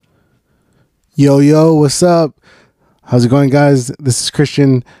Yo, what's up? How's it going, guys? This is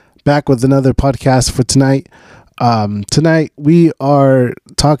Christian back with another podcast for tonight. Tonight we are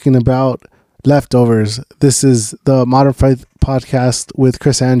talking about leftovers. This is the Modern Faith podcast with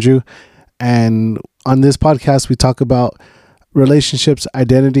Chris Andrew. And on this podcast, we talk about relationships,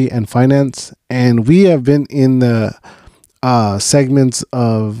 identity, and finance. And we have been in the segments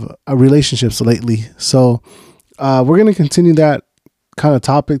of relationships lately. So we're going to continue that kind of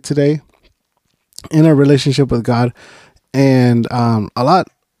topic today in our relationship with God. And a lot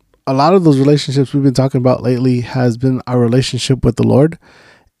of those relationships we've been talking about lately has been our relationship with the Lord.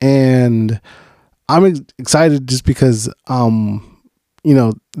 And I'm excited just because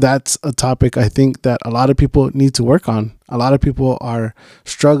that's a topic I think that a lot of people need to work on. A lot of people are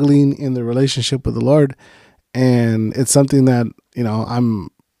struggling in their relationship with the Lord, and it's something that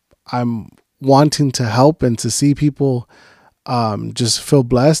I'm wanting to help and to see people just feel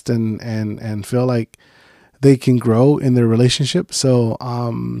blessed and feel like they can grow in their relationship. So I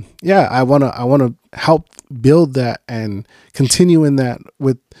want to help build that and continue in that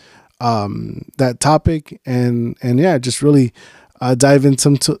with that topic and just really dive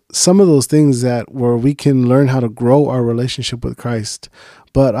into some of those things where we can learn how to grow our relationship with Christ.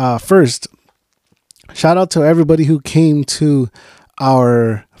 But first, shout out to everybody who came to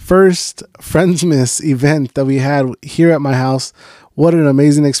our first Friendsmas event that we had here at my house. What an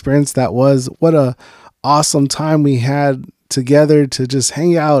amazing experience that was. What a awesome time we had together to just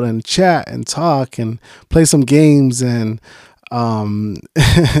hang out and chat and talk and play some games. And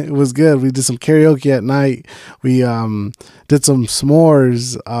it was good. We did some karaoke at night. We did some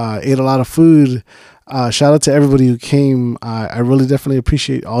s'mores, ate a lot of food. Shout out to everybody who came. I really definitely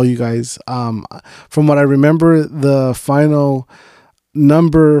appreciate all you guys. From what I remember, the final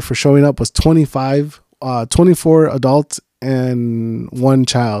number for showing up was 25, 24 adults and one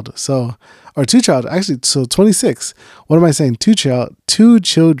child. So 26. What am I saying? Two childs.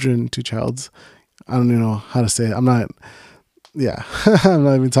 I don't even know how to say it. I'm not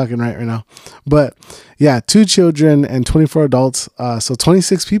even talking right now. But yeah, 2 children and 24 adults. So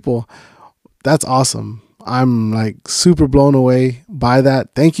 26 people. That's awesome. I'm like super blown away by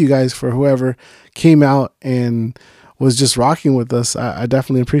that. Thank you guys for whoever came out and was just rocking with us. I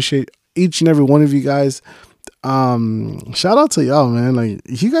definitely appreciate each and every one of you guys. Shout out to y'all, man. Like,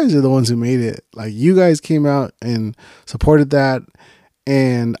 you guys are the ones who made it. Like, you guys came out and supported that.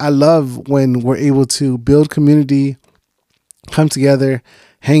 And I love when we're able to build community, come together,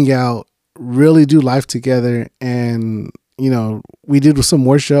 hang out, really do life together. And, we did some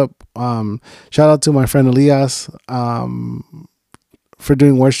worship. Shout out to my friend Elias, for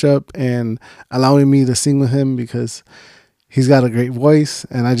doing worship and allowing me to sing with him, because he's got a great voice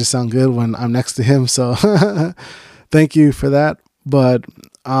and I just sound good when I'm next to him. So thank you for that. But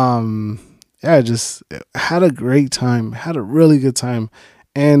just had a great time, had a really good time.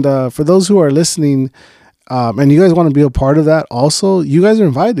 And for those who are listening, and you guys want to be a part of that also, you guys are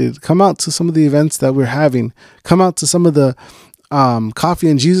invited. Come out to some of the events that we're having. Come out to some of the coffee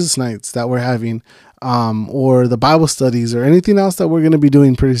and Jesus nights that we're having. Or the Bible studies or anything else that we're going to be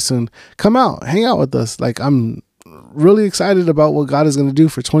doing pretty soon. Come out, hang out with us. Like, I'm really excited about what God is going to do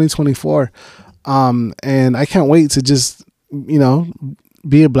for 2024. And I can't wait to just,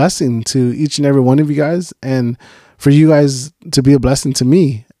 be a blessing to each and every one of you guys, and for you guys to be a blessing to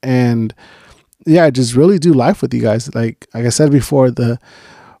me. And just really do life with you guys. Like I said before,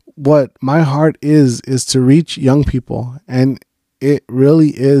 what my heart is to reach young people. And it really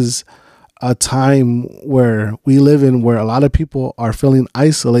is a time where we live in where a lot of people are feeling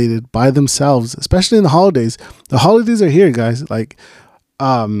isolated by themselves, especially in the holidays. The holidays are here, guys. Like,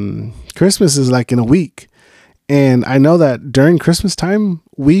 Christmas is like in a week. And I know that during Christmas time,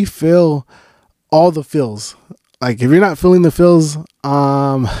 we feel all the feels. Like, if you're not feeling the feels,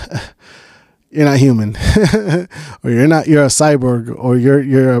 you're not human or you're a cyborg, or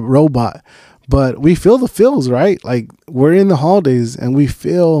you're a robot. But we feel the feels, right? Like, we're in the holidays and we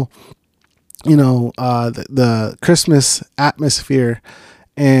feel the Christmas atmosphere,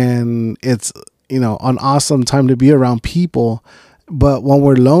 and it's, an awesome time to be around people. But when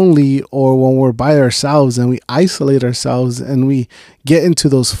we're lonely or when we're by ourselves and we isolate ourselves and we get into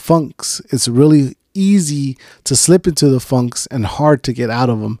those funks, it's really easy to slip into the funks and hard to get out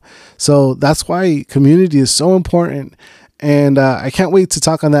of them. So that's why community is so important. And I can't wait to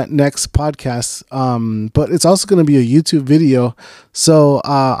talk on that next podcast. But it's also going to be a YouTube video. So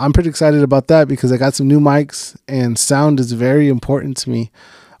I'm pretty excited about that, because I got some new mics, and sound is very important to me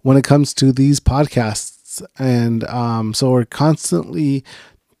when it comes to these podcasts. And so we're constantly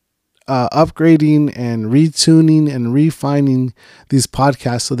upgrading and retuning and refining these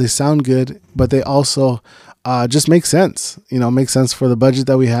podcasts so they sound good, but they also just make sense. Make sense for the budget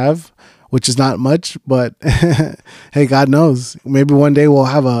that we have, which is not much, but hey, God knows. Maybe one day we'll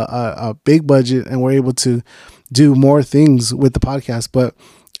have a big budget and we're able to do more things with the podcast. But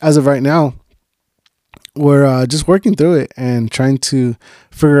as of right now, we're just working through it and trying to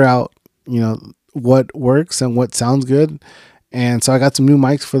figure out, what works and what sounds good. And so I got some new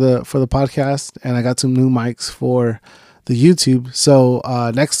mics for the podcast, and I got some new mics for the YouTube. So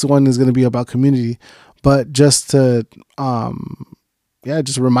next one is going to be about community. But just to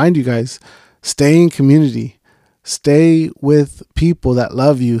just remind you guys, stay in community. Stay with people that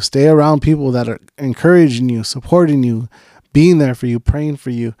love you. Stay around people that are encouraging you, supporting you, being there for you, praying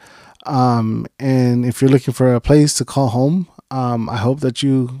for you. And if you're looking for a place to call home, I hope that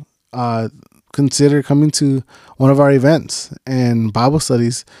you consider coming to one of our events and Bible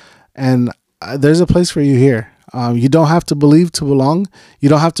studies. And there's a place for you here. You don't have to believe to belong. You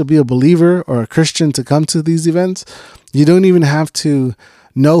don't have to be a believer or a Christian to come to these events. You don't even have to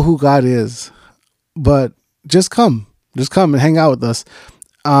know who God is, but just come and hang out with us.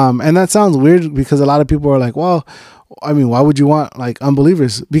 And that sounds weird because a lot of people are like, well, I mean, why would you want like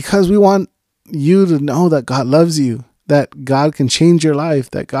unbelievers? Because we want you to know that God loves you, that God can change your life,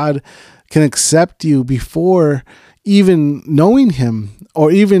 that God can accept you before even knowing him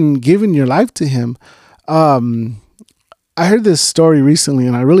or even giving your life to him. I heard this story recently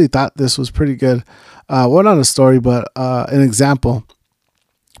and I really thought this was pretty good. Well, not a story, but an example.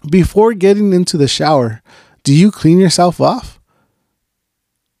 Before getting into the shower, do you clean yourself off?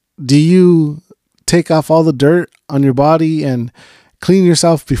 Do you take off all the dirt on your body and clean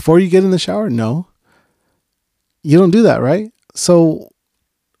yourself before you get in the shower? No. You don't do that, right? So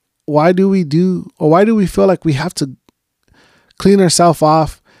why do we feel like we have to clean ourselves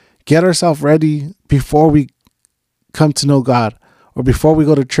off, get ourselves ready before we come to know God, or before we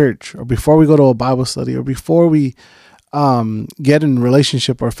go to church, or before we go to a Bible study, or before we get in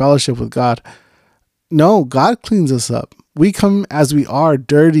relationship or fellowship with God? No, God cleans us up. We come as we are,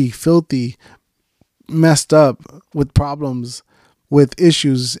 dirty, filthy, messed up, with problems, with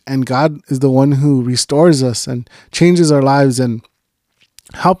issues, and God is the one who restores us and changes our lives and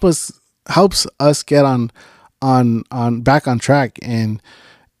helps us get on back on track and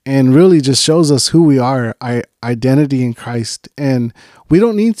really just shows us who we are, our identity in Christ. And we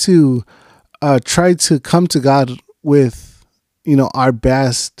don't need to try to come to God with our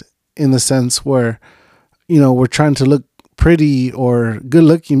best, in the sense where we're trying to look pretty or good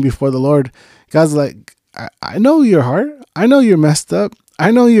looking before the Lord. God's like, I know your heart. I know you're messed up.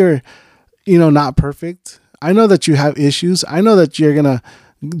 I know you're not perfect. I know that you have issues. I know that you're gonna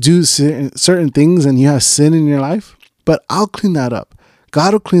do certain things and you have sin in your life, but I'll clean that up.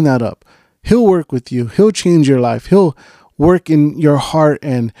 God will clean that up. He'll work with you. He'll change your life. He'll work in your heart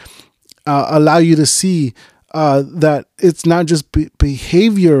and allow you to see that it's not just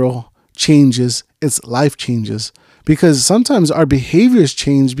behavioral changes, it's life changes. Because sometimes our behaviors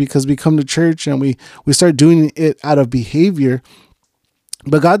change because we come to church and we start doing it out of behavior.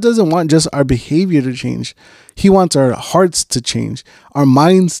 But God doesn't want just our behavior to change. He wants our hearts to change, our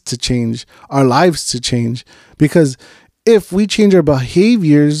minds to change, our lives to change. Because if we change our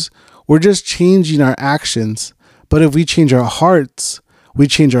behaviors, we're just changing our actions. But if we change our hearts, we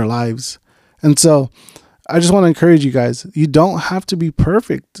change our lives. And so I just want to encourage you guys. You don't have to be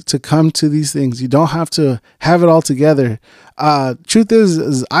perfect to come to these things. You don't have to have it all together. Truth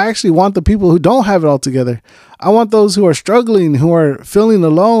is I actually want the people who don't have it all together. I want those who are struggling, who are feeling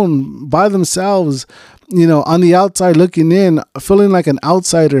alone by themselves, on the outside looking in, feeling like an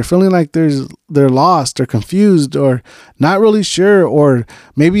outsider, feeling like they're lost or confused or not really sure, or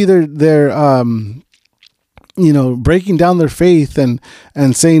maybe they're breaking down their faith and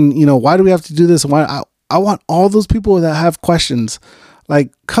saying, why do we have to do this? Why I want all those people that have questions,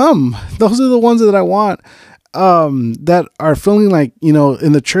 like, come. Those are the ones that I want, that are feeling like,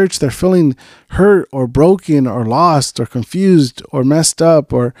 in the church, they're feeling hurt or broken or lost or confused or messed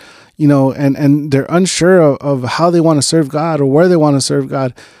up, or, and they're unsure of how they want to serve God or where they want to serve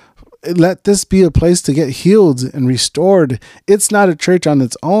God. Let this be a place to get healed and restored. It's not a church on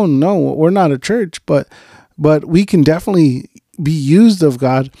its own. No, we're not a church, but we can definitely be used of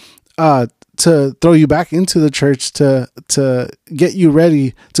God, to throw you back into the church, to get you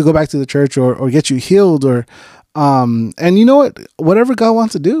ready to go back to the church, or get you healed, or and you know what, whatever God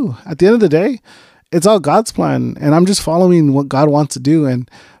wants to do, at the end of the day, it's all God's plan. And I'm just following what God wants to do and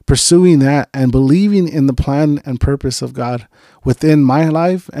pursuing that and believing in the plan and purpose of God within my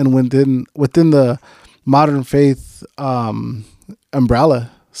life and within the modern faith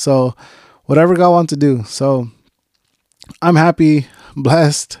umbrella. So whatever God wants to do. So I'm happy,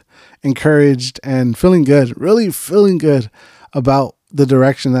 blessed, encouraged, and feeling good, really feeling good about the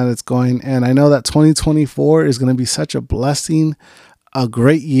direction that it's going. And I know that 2024 is going to be such a blessing, a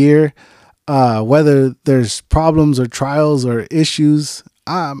great year, whether there's problems or trials or issues.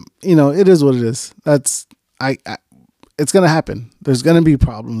 It is what it is. It's going to happen. There's going to be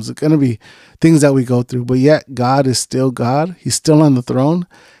problems. There's going to be things that we go through, but yet God is still God. He's still on the throne,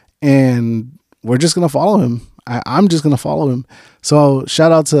 and we're just going to follow him. I'm just going to follow him. So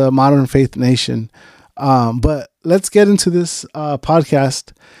shout out to Modern Faith Nation. But let's get into this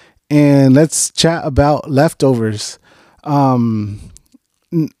podcast and let's chat about leftovers.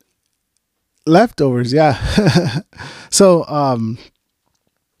 Leftovers, yeah. So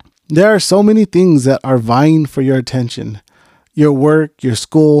there are so many things that are vying for your attention. Your work, your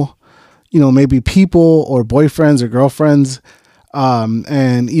school, maybe people or boyfriends or girlfriends,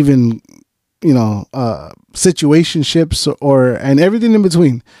 and even situationships and everything in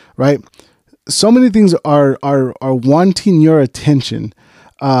between, right? So many things are wanting your attention.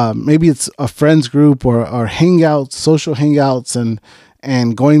 Maybe it's a friends group or hangouts, social hangouts,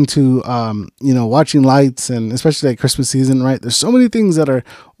 and going to watching lights, and especially like Christmas season, right? There's so many things that are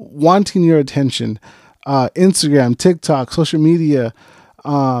wanting your attention. Instagram, TikTok, social media,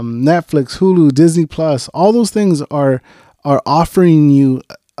 Netflix, Hulu, Disney Plus, all those things are offering you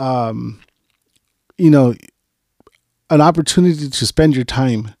an opportunity to spend your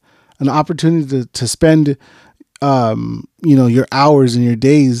time, an opportunity to spend, your hours and your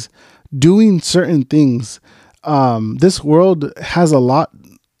days doing certain things. This world has a lot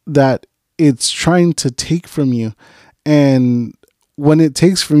that it's trying to take from you. And when it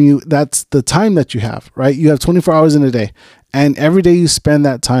takes from you, that's the time that you have, right? You have 24 hours in a day, and every day you spend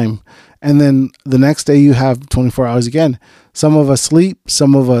that time. And then the next day you have 24 hours again. Some of us sleep,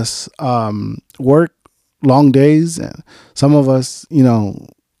 some of us work long days, and some of us,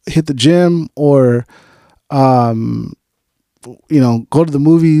 hit the gym or, go to the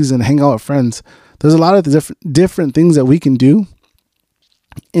movies and hang out with friends. There's a lot of different things that we can do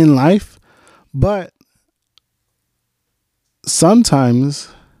in life, but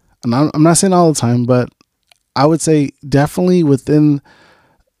sometimes, and I'm not saying all the time, but I would say definitely within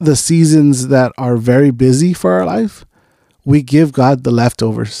the seasons that are very busy for our life, we give God the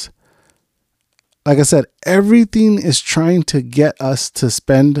leftovers. Like I said, everything is trying to get us to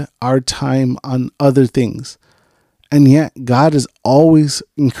spend our time on other things. And yet God is always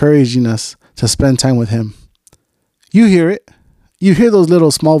encouraging us to spend time with him. You hear it. You hear those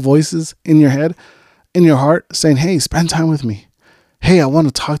little small voices in your head, in your heart saying, hey, spend time with me. Hey, I want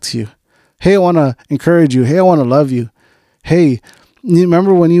to talk to you. Hey, I want to encourage you. Hey, I want to love you. Hey, you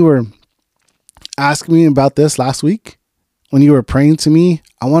remember when you were asking me about this last week? When you were praying to me,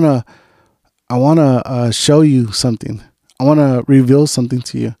 I want to show you something. I want to reveal something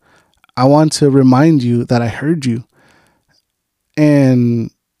to you. I want to remind you that I heard you.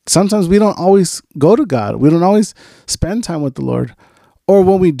 And sometimes we don't always go to God. We don't always spend time with the Lord. Or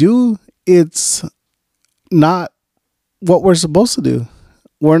when we do, it's not what we're supposed to do.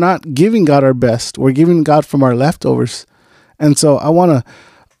 We're not giving God our best. We're giving God from our leftovers. And so I want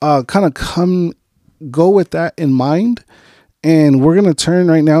to kind of go with that in mind. And we're going to turn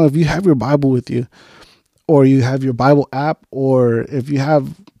right now, if you have your Bible with you, or you have your Bible app, or if you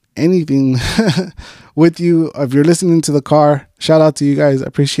have anything with you, if you're listening to the car, shout out to you guys. I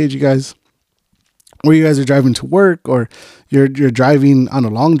appreciate you guys. Or you guys are driving to work, or you're driving on a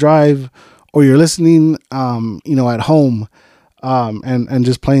long drive, or you're listening, at home, and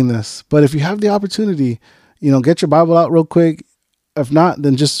just playing this. But if you have the opportunity, get your Bible out real quick. If not,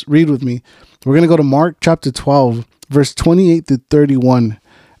 then just read with me. We're going to go to Mark chapter 12, verse 28 to 31.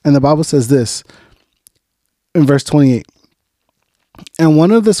 And the Bible says this in verse 28. And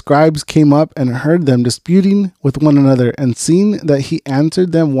one of the scribes came up and heard them disputing with one another, and seeing that he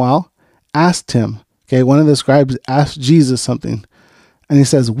answered them well, asked him. Okay, one of the scribes asked Jesus something. And he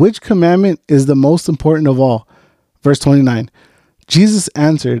says, which commandment is the most important of all? Verse 29. Jesus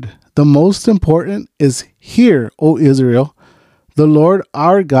answered, the most important is, hear, O Israel, the Lord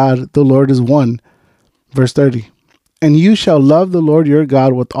our God, the Lord is one. Verse 30. And you shall love the Lord your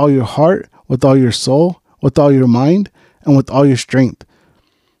God with all your heart, with all your soul, with all your mind, and with all your strength.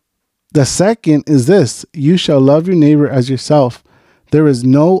 The second is this, you shall love your neighbor as yourself. There is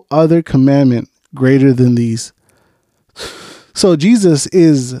no other commandment greater than these. So Jesus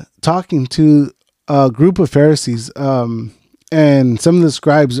is talking to a group of Pharisees, and some of the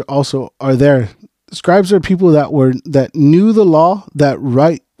scribes also are there. Scribes are people that knew the law, that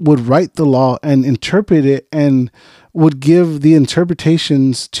would write the law and interpret it and would give the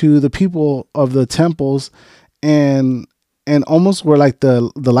interpretations to the people of the temples, and almost were like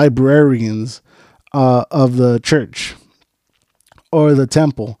the librarians of the church or the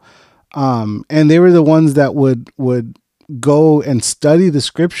temple. And they were the ones that would go and study the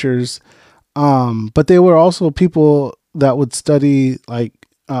scriptures. But they were also people that would study like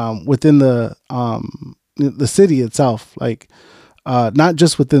within the city itself, like not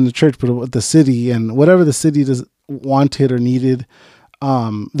just within the church, but with the city and whatever the city wanted or needed.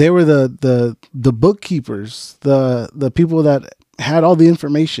 They were the bookkeepers, the people that had all the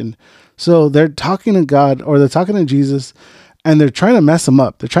information. So they're talking to God, or they're talking to Jesus, and they're trying to mess him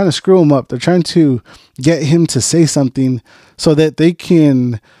up. They're trying to screw him up. They're trying to get him to say something so that they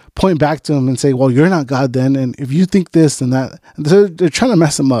can point back to him and say, well, you're not God then. And if you think this and that, they're trying to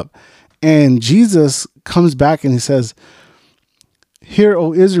mess him up. And Jesus comes back and he says, "Hear,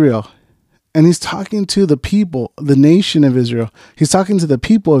 O Israel." And he's talking to the people, the nation of Israel. He's talking to the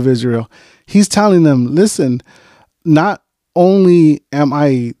people of Israel. He's telling them, listen, not only am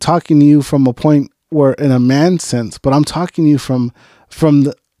I talking to you from a point where in a man's sense, but I'm talking to you from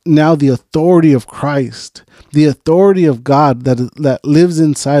the authority of Christ, the authority of God that lives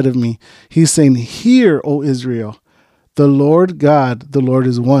inside of me. He's saying, "Hear, O Israel, the Lord God, the Lord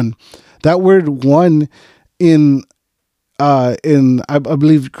is one." That word "one" in I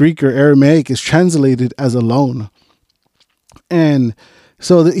believe Greek or Aramaic is translated as alone. And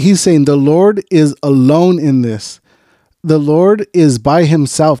so he's saying the Lord is alone in this. The Lord is by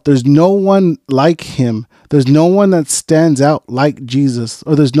himself. There's no one like him. There's no one that stands out like Jesus,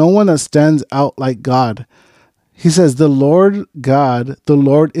 or there's no one that stands out like God. He says, the Lord God, the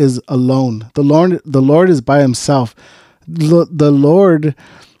Lord is alone. The Lord is by himself. The Lord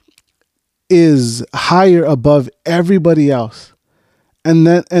is higher above everybody else. And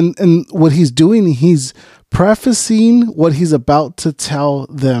then, and what he's doing, he's prefacing what he's about to tell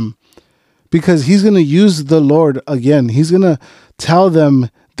them, because he's going to use the Lord again. He's going to tell them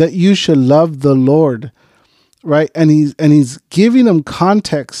that you should love the Lord, right? And he's giving them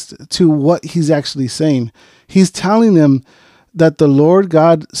context to what he's actually saying. He's telling them that the Lord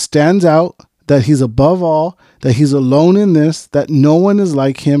God stands out, that he's above all, that he's alone in this, that no one is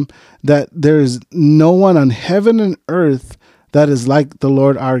like him, that there's no one on heaven and earth that is like the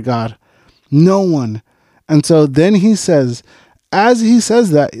Lord our God. No one. And so then he says, as he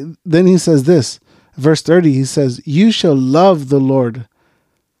says that, then he says this, verse 30, he says, "You shall love the Lord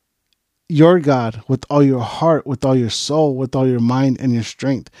your God with all your heart, with all your soul, with all your mind and your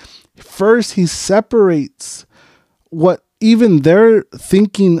strength." First, he separates what even they're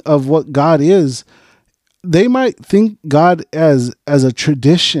thinking of what God is. They might think God as a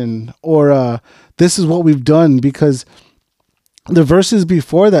tradition, or this is what we've done, because the verses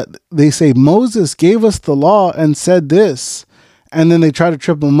before that, they say Moses gave us the law and said this, and then they try to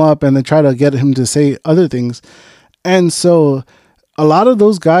trip him up and they try to get him to say other things. And so a lot of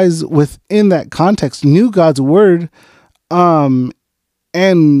those guys within that context knew God's word, and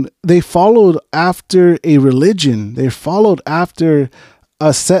they followed after a religion. They followed after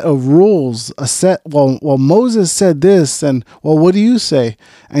a set of rules, well, Moses said this, and well, what do you say?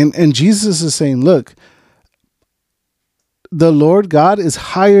 And Jesus is saying, look, the Lord God is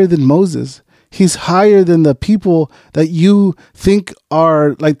higher than Moses. He's higher than the people that you think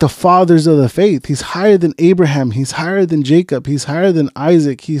are like the fathers of the faith. He's higher than Abraham. He's higher than Jacob. He's higher than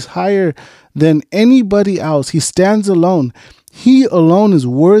Isaac. He's higher than anybody else. He stands alone. He alone is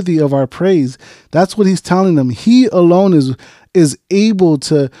worthy of our praise. That's what he's telling them. He alone is able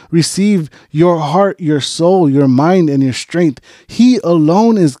to receive your heart, your soul, your mind, and your strength. He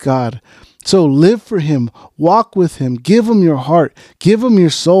alone is God. So live for him, walk with him, give him your heart, give him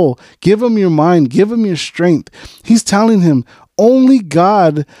your soul, give him your mind, give him your strength. He's telling him only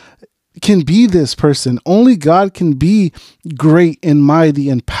God can be this person. Only God can be great and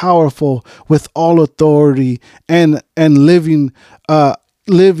mighty and powerful with all authority and living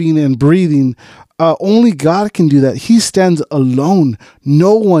and breathing. Only God can do that. He stands alone.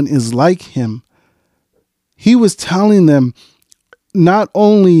 No one is like him. He was telling them not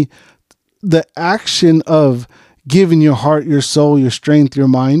only the action of giving your heart, your soul, your strength, your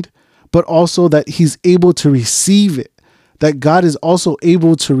mind, but also that he's able to receive it. That God is also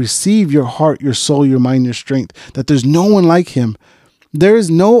able to receive your heart, your soul, your mind, your strength. That there's no one like him. There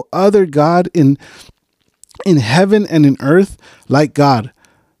is no other God in heaven and in earth like God.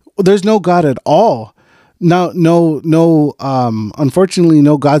 There's no God at all. Unfortunately,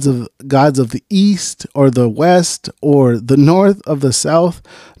 no gods of the east or the west or the north of the south.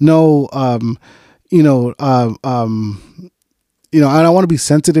 No, I don't want to be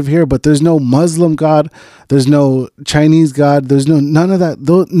sensitive here, but there's no Muslim God. There's no Chinese God. There's none of that.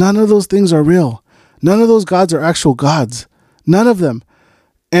 None of those things are real. None of those gods are actual gods. None of them.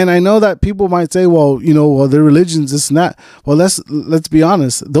 And I know that people might say, well, their religions, this and that. Well, let's be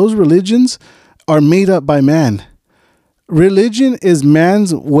honest. Those religions are made up by man. Religion is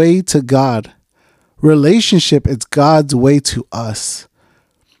man's way to God. Relationship is God's way to us.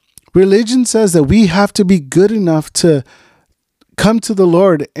 Religion says that we have to be good enough to come to the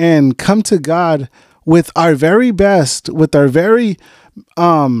Lord and come to God with our very best, with our very,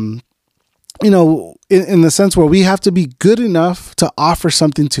 in the sense where we have to be good enough to offer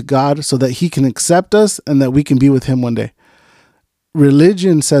something to God so that he can accept us and that we can be with him one day.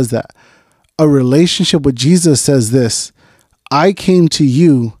 Religion says that. A relationship with Jesus says this: I came to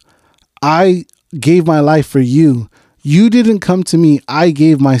you. I gave my life for you. You didn't come to me. I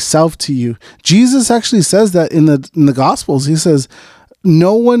gave myself to you. Jesus actually says that in the Gospels. He says,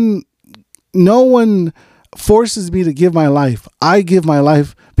 no one forces me to give my life. I give my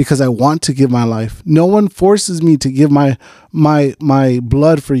life because I want to give my life. No one forces me to give my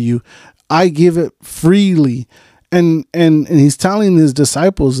blood for you. I give it freely. And he's telling his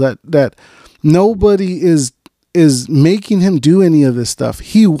disciples that nobody is making him do any of this stuff.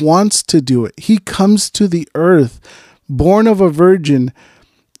 He wants to do it. He comes to the earth, born of a virgin,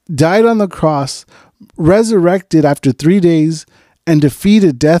 died on the cross, resurrected after 3 days, and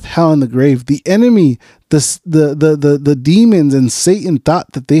defeated death, hell, and the grave. The enemy, the demons and Satan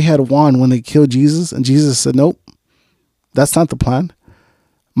thought that they had won when they killed Jesus. And Jesus said, nope, that's not the plan.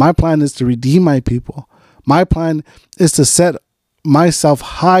 My plan is to redeem my people. My plan is to set myself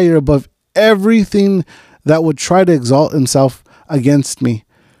higher above everything that would try to exalt himself against me.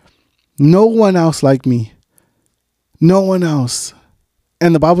 No one else like me. No one else.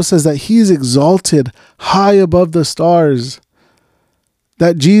 And the Bible says that he's exalted high above the stars.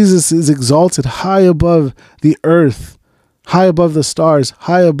 That Jesus is exalted high above the earth, high above the stars,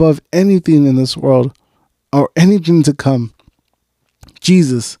 high above anything in this world or anything to come.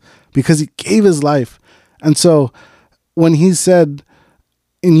 Jesus, because he gave his life. And so when he said,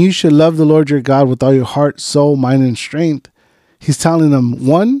 and you should love the Lord your God with all your heart, soul, mind, and strength, he's telling them,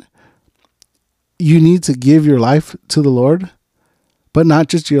 one, you need to give your life to the Lord, but not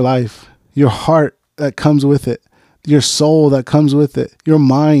just your life, your heart that comes with it, your soul that comes with it, your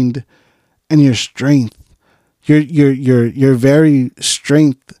mind, and your strength, your very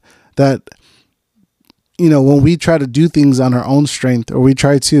strength that, when we try to do things on our own strength, or we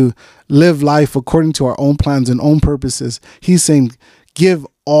try to live life according to our own plans and own purposes, he's saying, give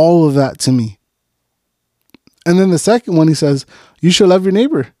all of that to me. And then the second one, he says, you should love your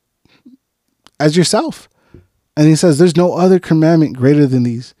neighbor as yourself. And he says, there's no other commandment greater than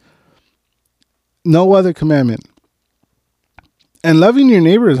these. No other commandment. And loving your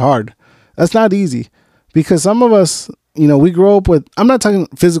neighbor is hard. That's not easy, because some of us, we grow up with, I'm not talking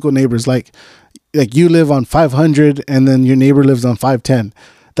physical neighbors, like you live on 500 and then your neighbor lives on 510.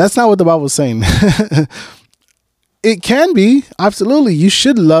 That's not what the Bible is saying. It can be, absolutely. You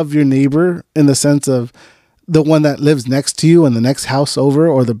should love your neighbor in the sense of the one that lives next to you in the next house over,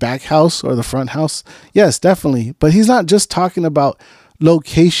 or the back house or the front house. Yes, definitely. But he's not just talking about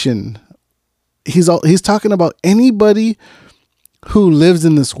location. He's talking about anybody who lives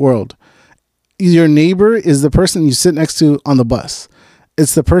in this world. Your neighbor is the person you sit next to on the bus.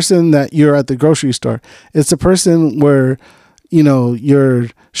 It's the person that you're at the grocery store. It's the person where, you're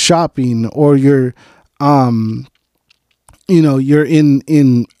shopping, or you're in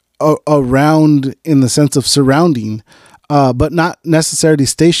around in the sense of surrounding, but not necessarily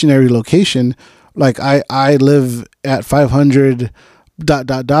stationary location. Like I live at 500 ...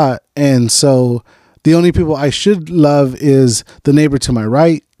 And so the only people I should love is the neighbor to my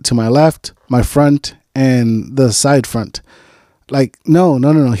right, to my left, my front, and the side front. Like, no.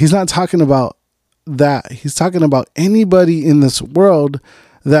 He's not talking about that. He's talking about anybody in this world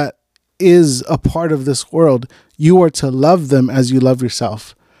that is a part of this world. You are to love them as you love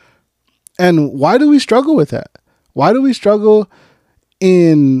yourself. And why do we struggle with that? Why do we struggle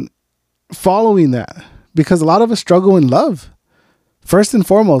in following that? Because a lot of us struggle in love. First and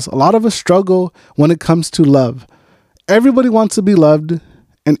foremost, a lot of us struggle when it comes to love. Everybody wants to be loved,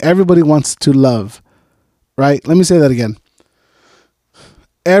 and everybody wants to love, right? Let me say that again.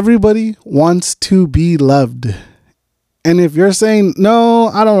 Everybody wants to be loved. And if you're saying, no,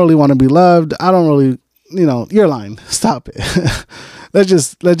 I don't really want to be loved, I don't really, you're lying. Stop it. let's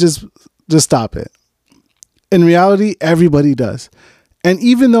just stop it. In reality, everybody does. And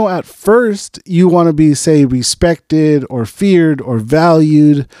even though at first you want to be, say, respected or feared or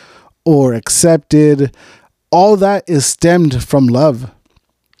valued or accepted, all that is stemmed from love.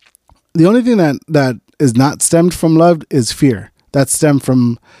 The only thing that is not stemmed from love is fear. That's stemmed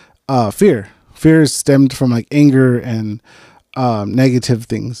from fear. Fear is stemmed from like anger and negative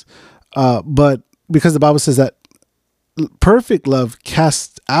things. But because the Bible says that perfect love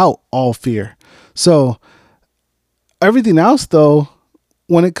casts out all fear. So everything else, though,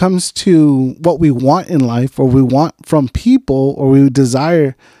 when it comes to what we want in life, or we want from people, or we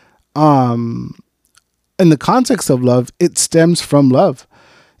desire, in the context of love, it stems from love.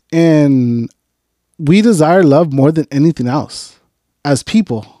 And we desire love more than anything else as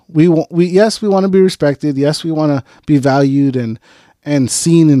people. Yes, we want to be respected. Yes, we want to be valued and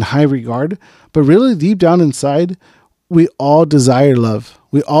seen in high regard. But really deep down inside, we all desire love.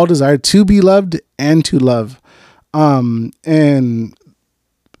 We all desire to be loved and to love. And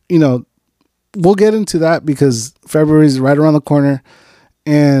you know, we'll get into that because February is right around the corner,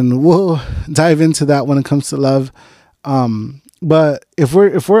 and we'll dive into that when it comes to love. But if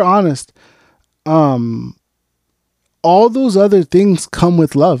we're honest, all those other things come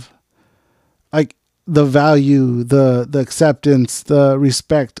with love, like the value, the acceptance, the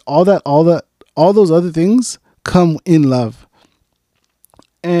respect, all those other things come in love.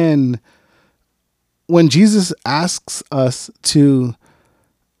 And when Jesus asks us to,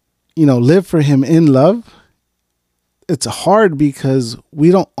 live for him in love, it's hard because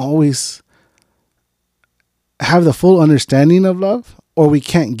we don't always have the full understanding of love, or we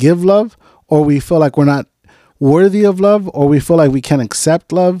can't give love, or we feel like we're not worthy of love, or we feel like we can't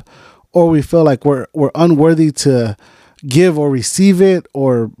accept love, or we feel like we're unworthy to give or receive it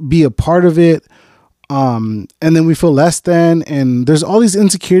or be a part of it. And then we feel less than, and there's all these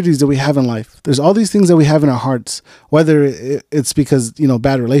insecurities that we have in life. There's all these things that we have in our hearts, whether it's because,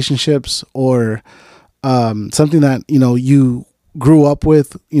 bad relationships, or something that, you grew up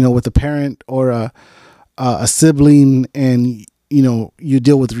with a parent or a sibling, and, you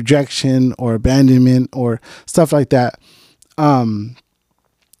deal with rejection or abandonment or stuff like that.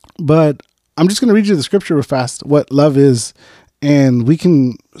 But I'm just going to read you the scripture real fast, what love is. And we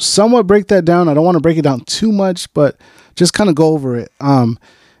can somewhat break that down. I don't want to break it down too much, but just kind of go over it.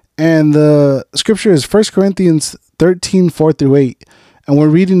 And the scripture is 1 Corinthians 13, 4-8. And we're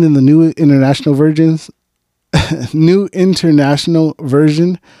reading in the New International Version.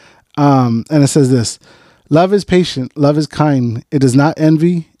 And it says this: love is patient. Love is kind. It does not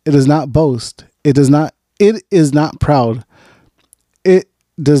envy. It does not boast. It is not proud. It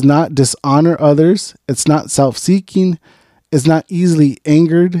does not dishonor others. It's not self-seeking. It's not easily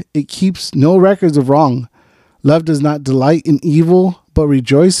angered. It keeps no records of wrong. Love does not delight in evil, but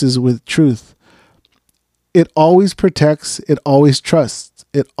rejoices with truth. It always protects. It always trusts.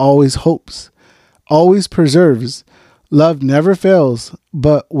 It always hopes, always preserves. Love never fails,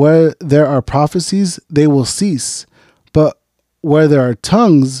 but where there are prophecies, they will cease. But where there are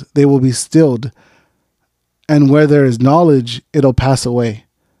tongues, they will be stilled. And where there is knowledge, it'll pass away.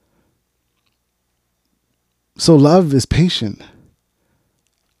 So love is patient.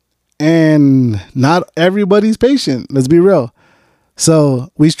 And not everybody's patient. Let's be real.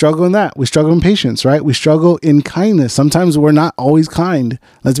 So we struggle in that. We struggle in patience, right? We struggle in kindness. Sometimes we're not always kind.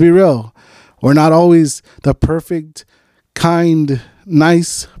 Let's be real. We're not always the perfect, kind,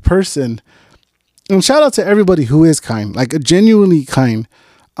 nice person. And shout out to everybody who is kind, like genuinely kind.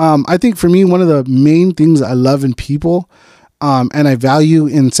 I think for me, one of the main things I love in people, and I value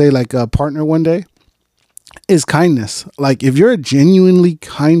in, say, like a partner one day, is kindness. Like if you're a genuinely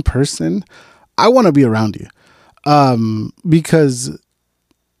kind person, I want to be around you. Because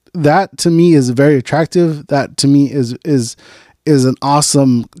that to me is very attractive. That to me is an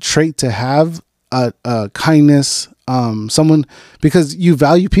awesome trait to have, kindness, someone, because you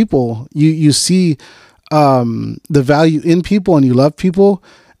value people, you see, the value in people, and you love people.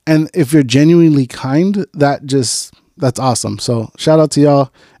 And if you're genuinely kind, that's awesome. So shout out to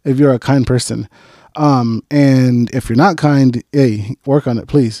y'all if you're a kind person. And if you're not kind, hey, work on it,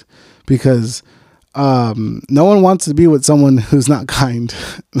 please, because no one wants to be with someone who's not kind.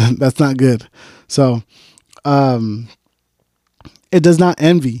 That's not good. So it does not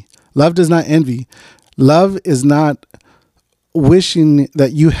envy. Love does not envy. Love is not wishing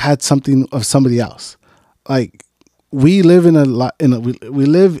that you had something of somebody else. Like we live we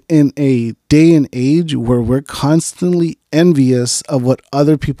live in a day and age where we're constantly envious of what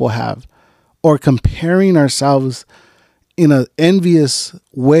other people have, or comparing ourselves in an envious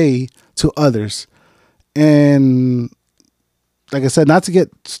way to others. And like I said, not to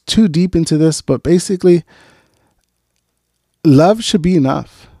get too deep into this, but basically love should be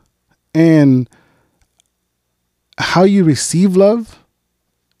enough. And how you receive love,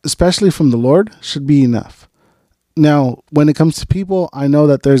 especially from the Lord, should be enough. Now, when it comes to people, I know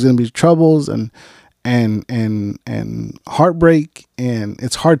that there's going to be troubles and heartbreak, and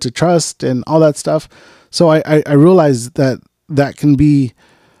it's hard to trust and all that stuff. So I realize that that can be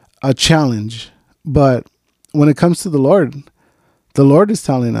a challenge. But when it comes to the Lord is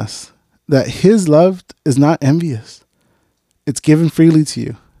telling us that his love is not envious. It's given freely to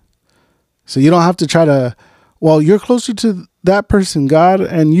you. So you don't have to try to, well, you're closer to that person, God,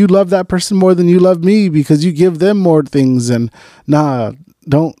 and you love that person more than you love me because you give them more things. And you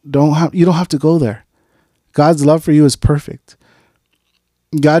don't have to go there. God's love for you is perfect.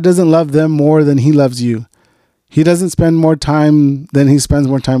 God doesn't love them more than he loves you. He doesn't spend more time than he spends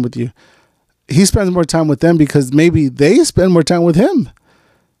more time with you. He spends more time with them because maybe they spend more time with him.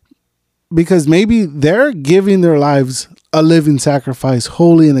 Because maybe they're giving their lives a living sacrifice,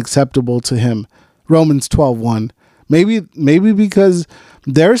 holy and acceptable to him. Romans 12:1. Maybe because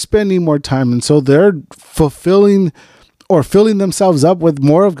they're spending more time, and so they're fulfilling or filling themselves up with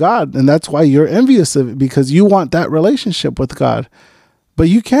more of God. And that's why you're envious of it, because you want that relationship with God, but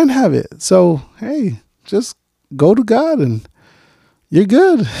you can't have it. So, hey, just go to God and you're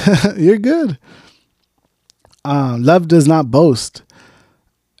good. You're good. Love does not boast,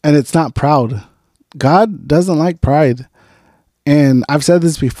 and it's not proud. God doesn't like pride. And I've said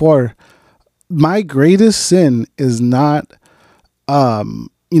this before. My greatest sin is not, a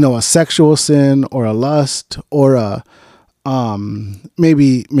sexual sin or a lust or a,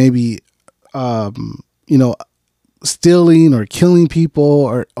 maybe, stealing or killing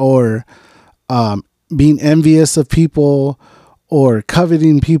people or being envious of people or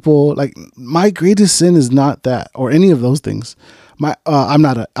coveting people. Like, my greatest sin is not that or any of those things. I'm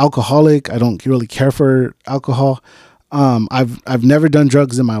not an alcoholic. I don't really care for alcohol. I've never done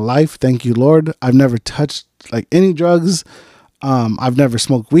drugs in my life. Thank you, Lord. I've never touched like any drugs. I've never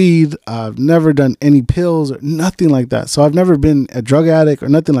smoked weed. I've never done any pills or nothing like that. So I've never been a drug addict or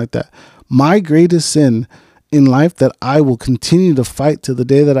nothing like that. My greatest sin in life that I will continue to fight to the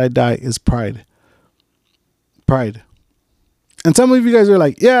day that I die is pride. Pride. And some of you guys are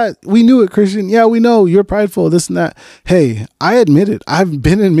like, yeah, we knew it, Christian. Yeah, we know you're prideful, this and that. Hey, I admit it. I've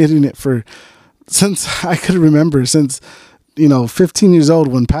been admitting it since I could remember, since 15 years old,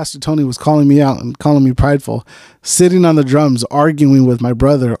 when Pastor Tony was calling me out and calling me prideful, sitting on the drums, arguing with my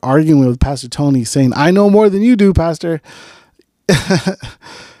brother, arguing with Pastor Tony, saying, I know more than you do, Pastor.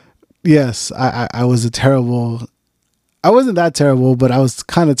 Yes, I was I wasn't that terrible, but I was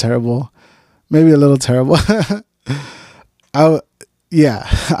kind of terrible, maybe a little terrible. I've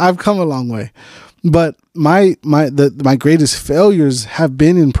come a long way, but my greatest failures have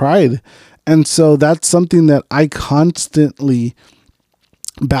been in pride. And so that's something that I constantly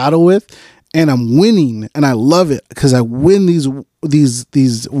battle with, and I'm winning, and I love it because I win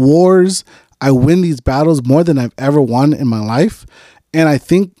these wars. I win these battles more than I've ever won in my life. And I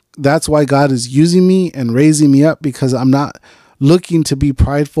think that's why God is using me and raising me up, because I'm not looking to be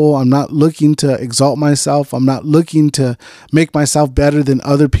prideful. I'm not looking to exalt myself. I'm not looking to make myself better than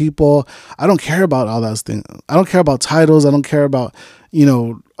other people. I don't care about all those things. I don't care about titles. I don't care about,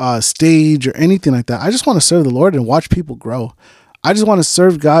 stage or anything like that. I just want to serve the Lord and watch people grow. I just want to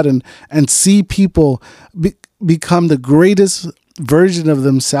serve God and see people become the greatest version of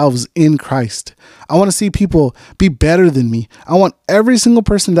themselves in Christ. I want to see people be better than me. I want every single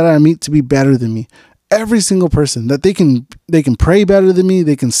person that I meet to be better than me. Every single person, that they can pray better than me.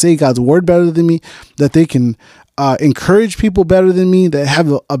 They can say God's word better than me, that they can encourage people better than me, that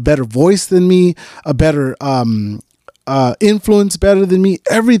have a better voice than me, a better influence better than me,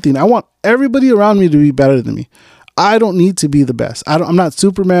 everything. I want everybody around me to be better than me. I don't need to be the best. I'm not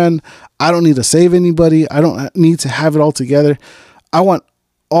Superman. I don't need to save anybody. I don't need to have it all together. I want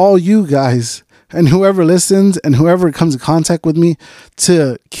all you guys and whoever listens and whoever comes in contact with me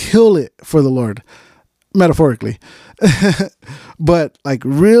to kill it for the Lord, metaphorically, but like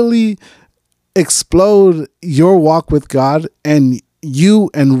really explode your walk with God and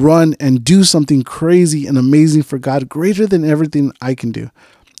run and do something crazy and amazing for God, greater than everything I can do.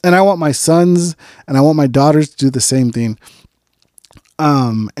 And I want my sons and I want my daughters to do the same thing.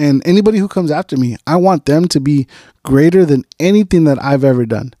 And anybody who comes after me, I want them to be greater than anything that I've ever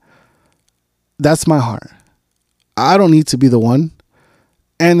done. That's my heart. I don't need to be the one.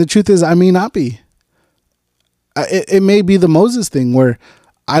 And the truth is, I may not be. It may be the Moses thing where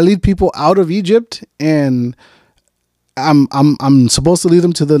I lead people out of Egypt and I'm supposed to lead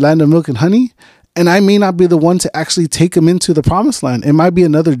them to the land of milk and honey. And I may not be the one to actually take them into the promised land. It might be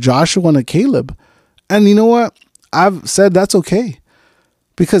another Joshua and a Caleb. And you know what? I've said that's okay,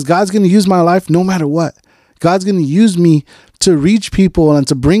 because God's going to use my life no matter what. God's going to use me to reach people and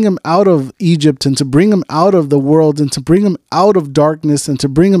to bring them out of Egypt and to bring them out of the world and to bring them out of darkness and to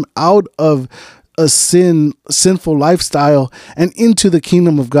bring them out of a sinful lifestyle and into the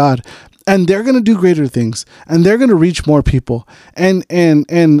kingdom of God. And they're going to do greater things, and they're going to reach more people. And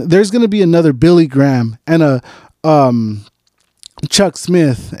there's going to be another Billy Graham and a Chuck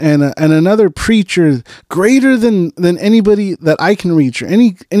Smith and another preacher greater than anybody that I can reach, or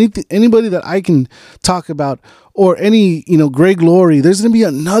anybody that I can talk about, or any, Greg Laurie. There's going to be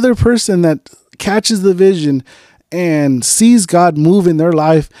another person that catches the vision and sees God move in their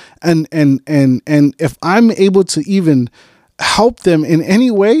life. And if I'm able to even help them in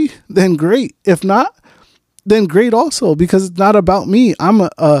any way, then great. If not, then great also, because it's not about me. I'm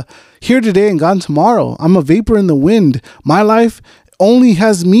here today and gone tomorrow. I'm a vapor in the wind. My life only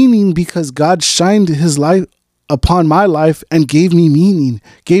has meaning because God shined his light upon my life and gave me meaning,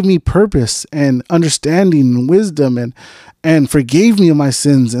 gave me purpose and understanding and wisdom, and forgave me of my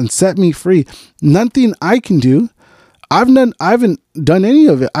sins and set me free. Nothing I can do. I haven't done any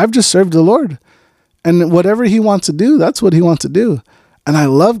of it. I've just served the Lord. And whatever he wants to do, that's what he wants to do. And I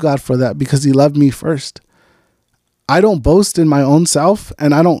love God for that, because he loved me first. I don't boast in my own self,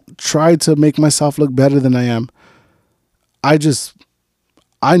 and I don't try to make myself look better than I am.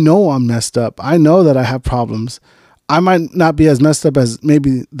 I know I'm messed up. I know that I have problems. I might not be as messed up as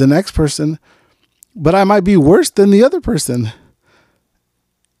maybe the next person, but I might be worse than the other person.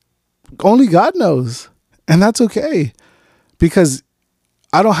 Only God knows. And that's okay, because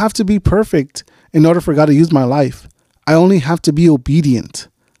I don't have to be perfect in order for God to use my life. I only have to be obedient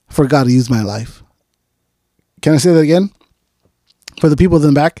for God to use my life. Can I say that again? For the people in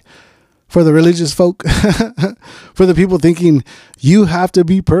the back, for the religious folk, for the people thinking you have to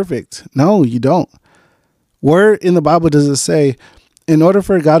be perfect. No, you don't. Where in the Bible does it say, in order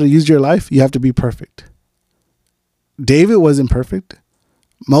for God to use your life, you have to be perfect? David wasn't perfect.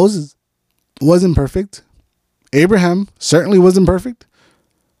 Moses wasn't perfect. Abraham certainly wasn't perfect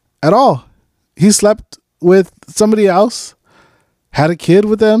at all. He slept with somebody else, had a kid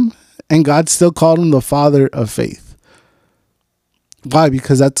with them, and God still called him the father of faith. Why?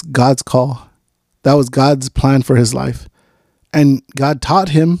 Because that's God's call. That was God's plan for his life. And God taught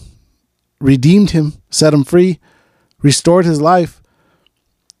him, redeemed him, set him free, restored his life.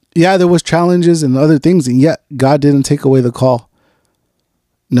 Yeah, there was challenges and other things, and yet God didn't take away the call.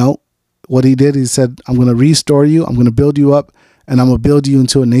 No, what he did, he said, I'm going to restore you. I'm going to build you up, and I'm going to build you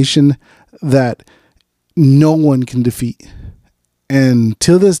into a nation that no one can defeat. And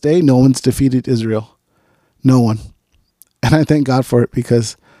till this day, no one's defeated Israel. No one. And I thank God for it,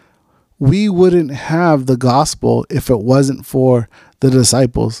 because we wouldn't have the gospel if it wasn't for the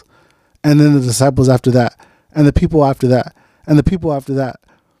disciples, and then the disciples after that, and the people after that, and the people after that,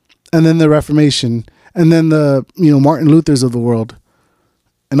 and then the Reformation, and then the, Martin Luthers of the world,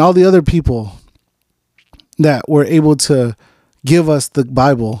 and all the other people that were able to give us the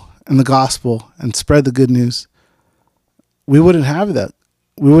Bible and the gospel and spread the good news. We wouldn't have that.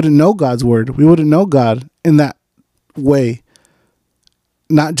 We wouldn't know God's word. We wouldn't know God in that way.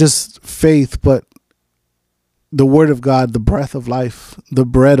 Not just faith, but the word of God, the breath of life, the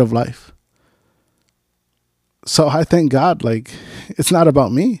bread of life. So I thank God, it's not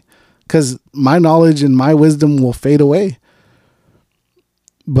about me, because my knowledge and my wisdom will fade away.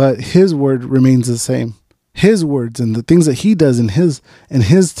 But his word remains the same. His words and the things that he does in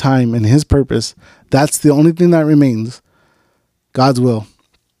his time and his purpose, that's the only thing that remains. God's will.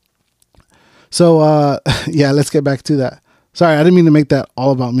 So, let's get back to that. Sorry, I didn't mean to make that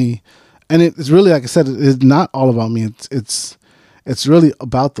all about me. And it's really, like I said, it's not all about me. It's really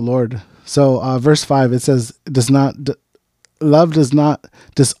about the Lord. So, verse 5, it says, love does not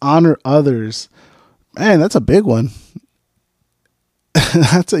dishonor others. Man, that's a big one.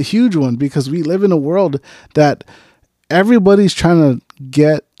 That's a huge one, because we live in a world that everybody's trying to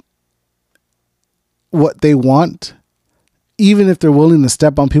get what they want, even if they're willing to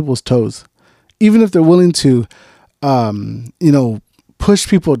step on people's toes, even if they're willing to, push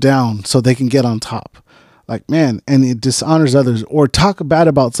people down so they can get on top. And it dishonors others, or talk bad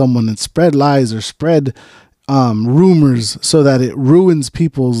about someone and spread lies or spread rumors so that it ruins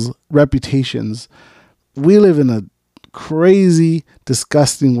people's reputations. We live in a crazy,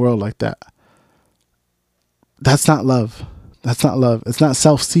 disgusting world like that. That's not love. That's not love. It's not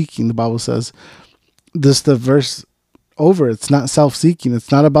self-seeking, the Bible says. The verse over, it's not self-seeking.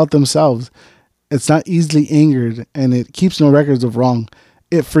 It's not about themselves. It's not easily angered, and it keeps no records of wrong.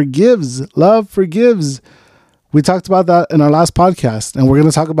 It forgives. Love forgives. We talked about that in our last podcast, and we're going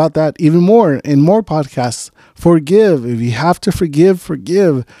to talk about that even more in more podcasts. Forgive. If you have to forgive,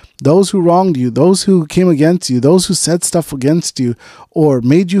 forgive those who wronged you, those who came against you, those who said stuff against you, or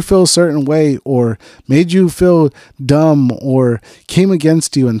made you feel a certain way, or made you feel dumb, or came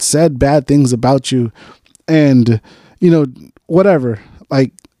against you and said bad things about you. And, whatever,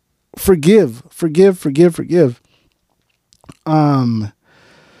 like, forgive.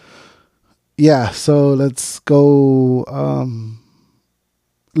 Yeah, so let's go.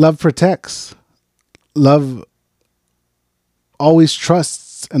 Love protects. Love always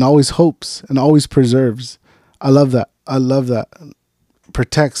trusts and always hopes and always preserves. I love that.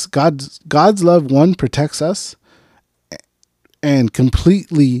 Protects. God's love, one, protects us and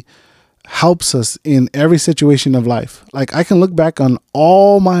completely helps us in every situation of life. Like, I can look back on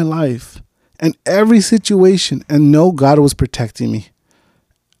all my life and every situation and know God was protecting me.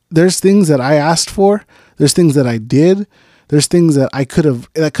 There's things that I asked for. There's things that I did. There's things that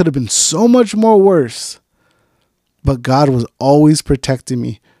that could have been so much more worse. But God was always protecting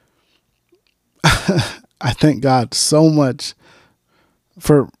me. I thank God so much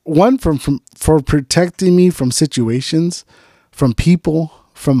for protecting me from situations, from people,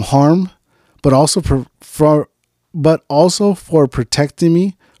 from harm, but also for protecting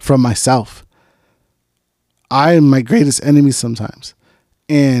me from myself. I am my greatest enemy sometimes.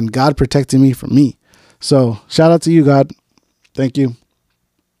 And God protected me from me. So shout out to you, God. Thank you.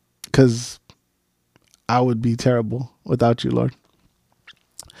 Because I would be terrible without you, Lord.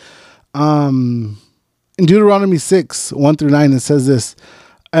 In Deuteronomy 6, 1-9, it says this.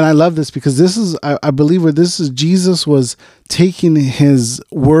 And I love this because this is, I believe where this is, Jesus was taking his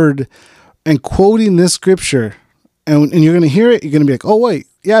word and quoting this scripture. And you're going to hear it. You're going to be like, oh, wait.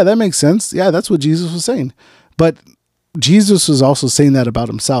 Yeah, that makes sense. Yeah, that's what Jesus was saying. But Jesus was also saying that about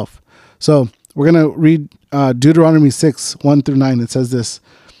himself. So we're going to read Deuteronomy 6, 1-9. It says this.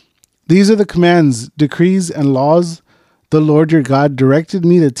 These are the commands, decrees, and laws the Lord your God directed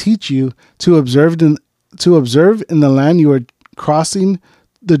me to teach you to observe in the land you are crossing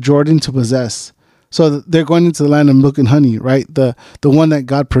the Jordan to possess. So they're going into the land of milk and honey, right? The one that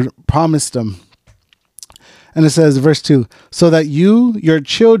God promised them. And it says, verse 2, so that you, your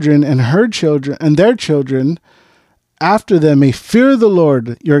children, and her children, and their children after them may fear the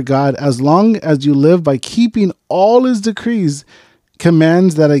Lord your God as long as you live by keeping all his decrees,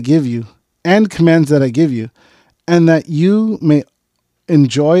 commands that I give you, and that you may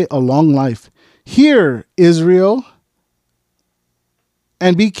enjoy a long life. Hear, Israel,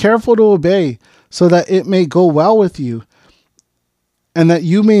 and be careful to obey, so that it may go well with you, and that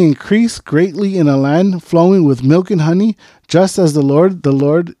you may increase greatly in a land flowing with milk and honey, just as the Lord,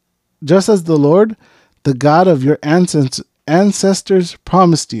 the God of your ancestors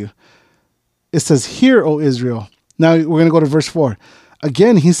promised you. It says, hear, O Israel. Now we're going to go to verse 4.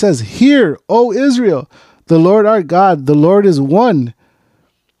 Again, he says, hear, O Israel, the Lord our God, the Lord is one.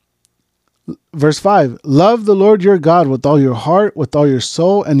 Verse 5, love the Lord your God with all your heart, with all your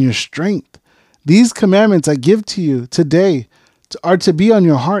soul, and your strength. These commandments I give to you today are to be on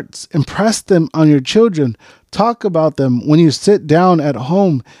your hearts. Impress them on your children. Talk about them when you sit down at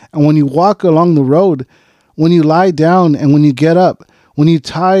home and when you walk along the road, when you lie down and when you get up, when you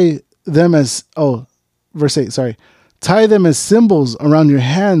tie them as symbols around your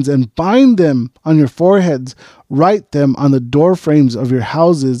hands and bind them on your foreheads. Write them on the door frames of your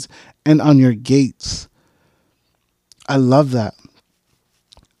houses and on your gates. I love that.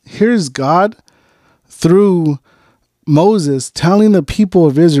 Here's God through Moses telling the people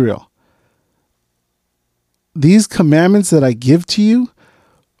of Israel, these commandments that I give to you,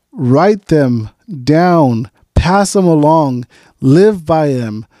 write them down, pass them along, live by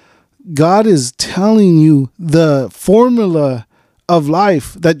them. God is telling you the formula of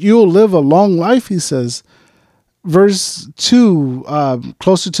life, that you'll live a long life, he says. Verse 2,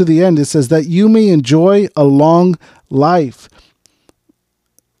 closer to the end, it says that you may enjoy a long life.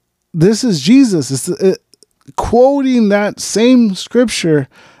 This is Jesus. It's quoting that same scripture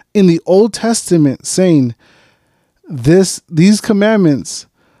in the Old Testament, saying these commandments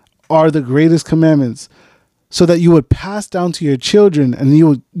are the greatest commandments, so that you would pass down to your children, and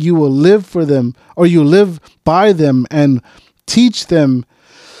you will live for them, or you live by them and teach them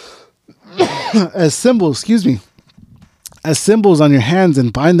as symbols, as symbols on your hands,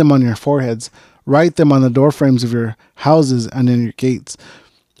 and bind them on your foreheads. Write them on the door frames of your houses and in your gates.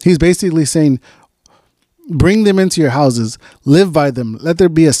 He's basically saying, bring them into your houses, live by them. Let there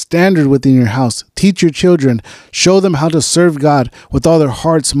be a standard within your house. Teach your children, show them how to serve God with all their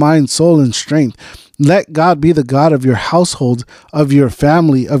hearts, mind, soul, and strength. Let God be the God of your household, of your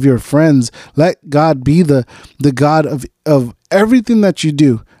family, of your friends. Let God be the God of everything that you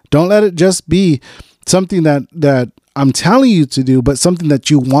do. Don't let it just be something that I'm telling you to do, but something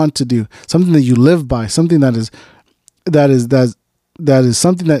that you want to do, something that you live by, something that is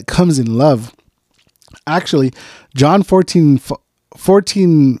something that comes in love. Actually, John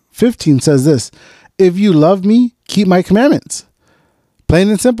 14:15 says this: if you love me, keep my commandments. Plain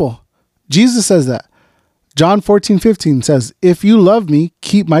and simple. Jesus says that. John 14:15 says, if you love me,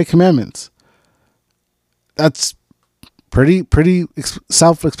 keep my commandments. That's pretty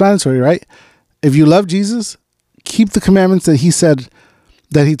self-explanatory, right? If you love Jesus, keep the commandments that he said,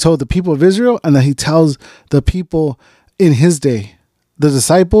 that he told the people of Israel, and that he tells the people in his day, the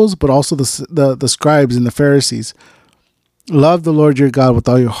disciples, but also the scribes and the Pharisees. Love the Lord your God with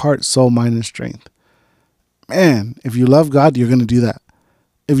all your heart, soul, mind, and strength. Man, if you love God, you're going to do that.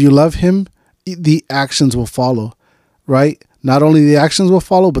 If you love him, the actions will follow, right? Not only the actions will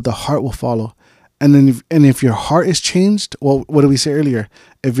follow, but the heart will follow. And then if your heart is changed, well, what did we say earlier?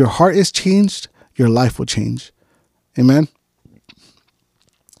 If your heart is changed, your life will change. Amen.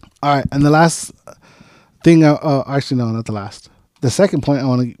 All right. And the last thing, actually, no, not the last. The second point I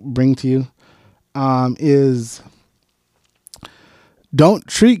want to bring to you is don't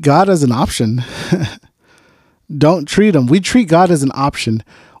treat God as an option. Don't treat him. We treat God as an option.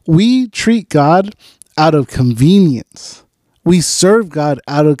 We treat God out of convenience. We serve God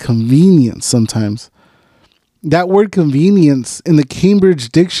out of convenience sometimes. That word convenience in the Cambridge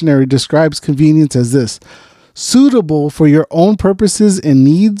Dictionary describes convenience as this: suitable for your own purposes and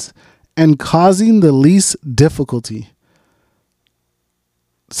needs and causing the least difficulty.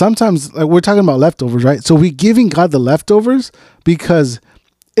 Sometimes, like, we're talking about leftovers, right? So we're giving God the leftovers because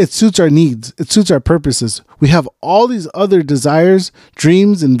it suits our needs. It suits our purposes. We have all these other desires,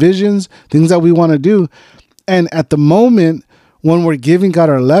 dreams, and visions, things that we want to do. And at the moment when we're giving God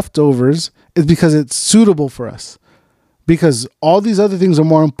our leftovers, it's because it's suitable for us. Because all these other things are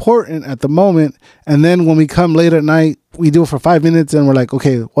more important at the moment. And then when we come late at night, we do it for 5 minutes and we're like,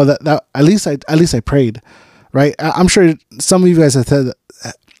 okay, well, that at least I prayed, right? I'm sure some of you guys have said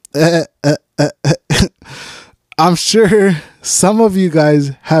I'm sure some of you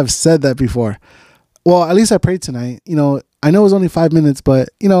guys have said that before. Well, at least I prayed tonight. You know, I know it was only 5 minutes, but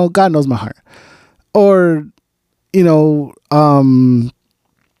you know, God knows my heart. Or, you know,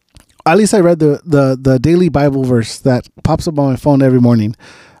 at least I read the daily Bible verse that pops up on my phone every morning.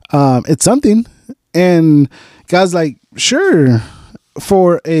 It's something. And God's like, sure,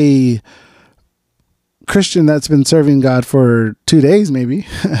 for a Christian that's been serving God for 2 days, maybe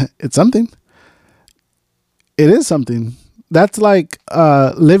it's something. It is something. That's like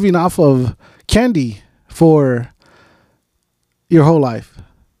living off of candy for your whole life.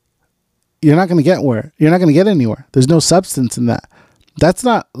 You're not going to get where. You're not going to get anywhere. There's no substance in that. That's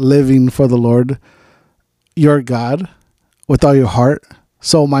not living for the Lord, your God, with all your heart,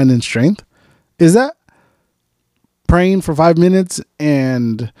 soul, mind, and strength. Is that praying for 5 minutes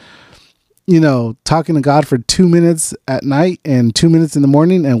and, you know, talking to God for 2 minutes at night and 2 minutes in the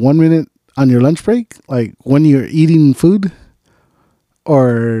morning and 1 minute on your lunch break? Like when you're eating food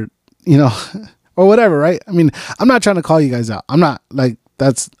or, you know, or whatever, right? I mean, I'm not trying to call you guys out. I'm not like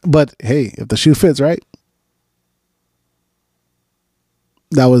but hey, if the shoe fits, right?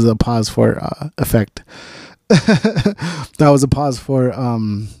 That was a pause for effect. That was a pause for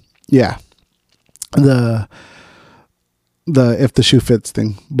yeah, the if the shoe fits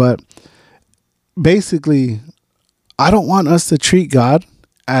thing. But basically, I don't want us to treat God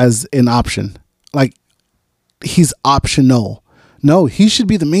as an option, like he's optional. No, he should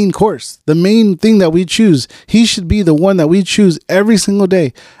be the main course, the main thing that we choose. He should be the one that we choose every single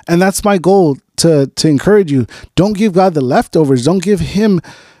day. And that's my goal, to encourage you. Don't give God the leftovers. Don't give him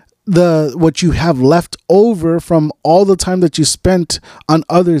what you have left over from all the time that you spent on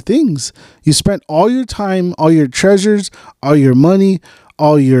other things. You spent all your time, all your treasures, all your money,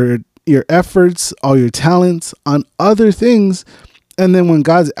 all your efforts, all your talents on other things. And then when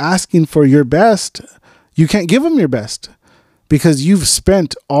God's asking for your best, you can't give him your best because you've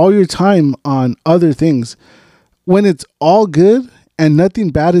spent all your time on other things. When it's all good and nothing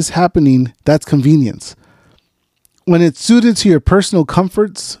bad is happening, that's convenience. When it's suited to your personal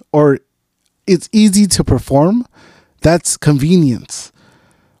comforts or it's easy to perform, that's convenience.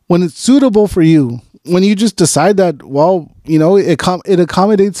 When it's suitable for you, when you just decide that, well, you know, it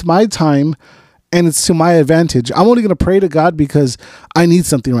accommodates my time and it's to my advantage. I'm only going to pray to God because I need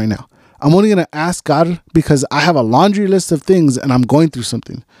something right now. I'm only going to ask God because I have a laundry list of things and I'm going through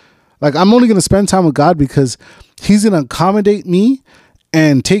something. Like, I'm only going to spend time with God because he's going to accommodate me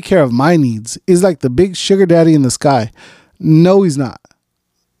and take care of my needs is like the big sugar daddy in the sky. No, he's not.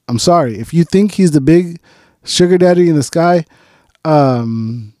 I'm sorry. If you think he's the big sugar daddy in the sky,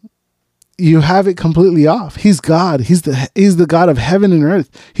 you have it completely off. He's God. He's the God of heaven and earth.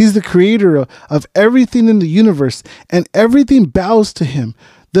 He's the creator of everything in the universe, and everything bows to him.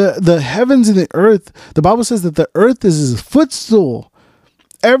 The heavens and the earth, the Bible says that the earth is his footstool.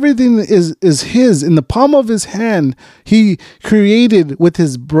 Everything is his. In the palm of his hand, he created with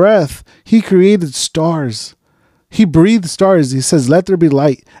his breath. He created stars. He breathed stars. He says, let there be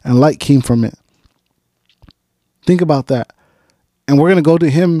light, and light came from it. Think about that. And we're going to go to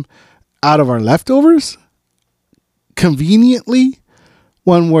him out of our leftovers conveniently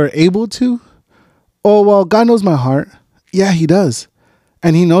when we're able to. Oh, well, God knows my heart. Yeah, he does.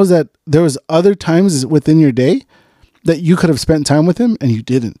 And he knows that there was other times within your day that you could have spent time with him and you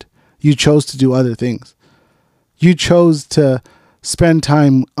didn't. You chose to do other things. You chose to spend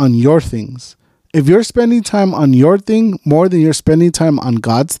time on your things. If you're spending time on your thing more than you're spending time on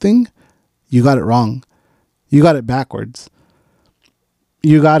God's thing, you got it wrong. You got it backwards.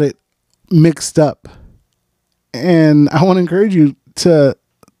 You got it mixed up. And I want to encourage you to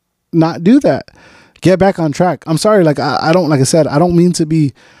not do that. Get back on track. I'm sorry. Like I don't mean to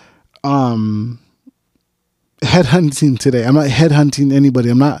be, headhunting today. I'm not headhunting anybody.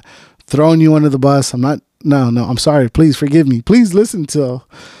 I'm not throwing you under the bus. No, I'm sorry. Please forgive me. Please listen to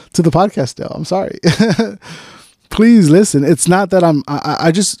the podcast still. I'm sorry. Please listen. It's not that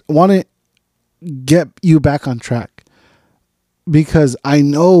I just want to get you back on track, because I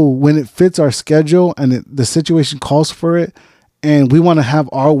know when it fits our schedule and the situation calls for it, and we want to have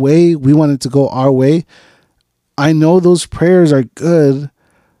our way, we want it to go our way. I know those prayers are good,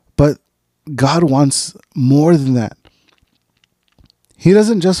 but God wants more than that. He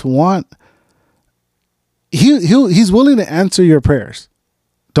doesn't just want, he's willing to answer your prayers.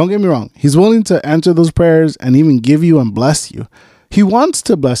 Don't get me wrong. He's willing to answer those prayers and even give you and bless you. He wants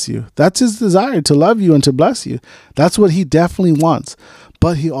to bless you. That's his desire, to love you and to bless you. That's what he definitely wants.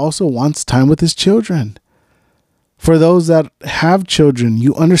 But he also wants time with his children. For those that have children,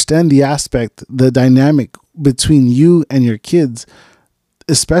 you understand the aspect, the dynamic between you and your kids,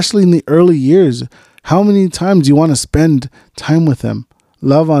 especially in the early years. How many times you want to spend time with them,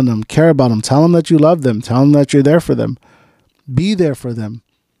 love on them, care about them, tell them that you love them, tell them that you're there for them, be there for them,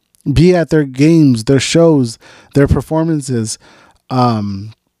 be at their games, their shows, their performances,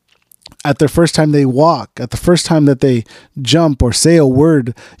 at their first time they walk, at the first time that they jump or say a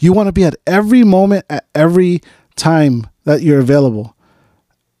word. You want to be at every moment, at every time that you're available.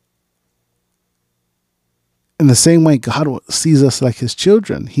 In the same way, God sees us like his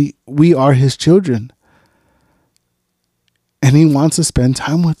children. We are his children. And he wants to spend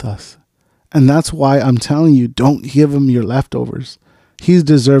time with us. And that's why I'm telling you, don't give him your leftovers. He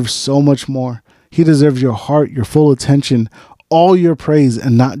deserves so much more. He deserves your heart, your full attention, all your praise,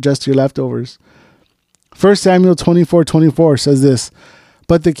 and not just your leftovers. 1 Samuel 24:24 says this,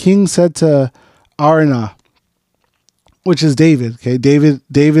 but the king said to Araunah, which is David. Okay. David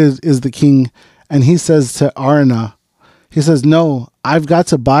is the king. And he says to Araunah, he says, no, I've got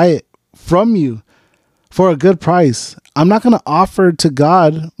to buy it from you for a good price. I'm not going to offer to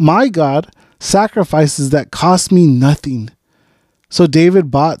God, my God, sacrifices that cost me nothing. So David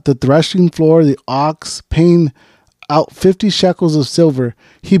bought the threshing floor, the ox, paying out 50 shekels of silver.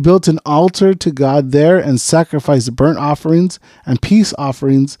 He built an altar to God there and sacrificed burnt offerings and peace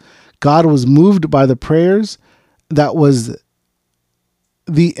offerings. God was moved by the prayers. That was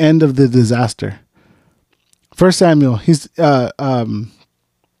the end of the disaster. 1 Samuel, there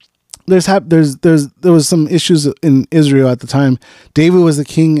was some issues in Israel at the time. David was the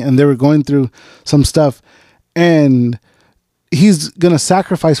king and they were going through some stuff, and he's going to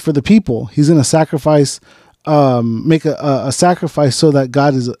sacrifice for the people. He's going to sacrifice, make a sacrifice so that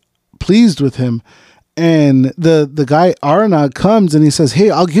God is pleased with him. And the guy Araunah comes and he says,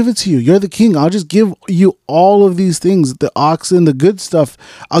 hey, I'll give it to you. You're the king. I'll just give you all of these things, the oxen, the good stuff.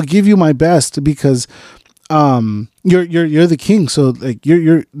 I'll give you my best because you're the king. So like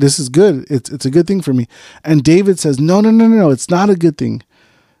this is good. It's a good thing for me. And David says, no, it's not a good thing.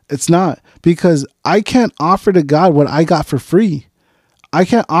 It's not, because I can't offer to God what I got for free. I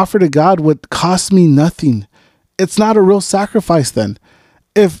can't offer to God what cost me nothing. It's not a real sacrifice then.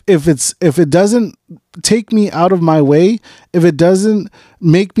 If it doesn't take me out of my way, if it doesn't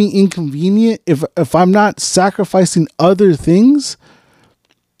make me inconvenient, if I'm not sacrificing other things,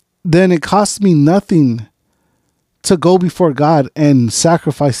 then it costs me nothing to go before God and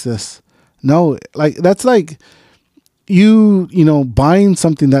sacrifice this. No, like that's like you buying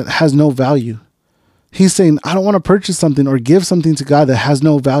something that has no value. He's saying, I don't want to purchase something or give something to God that has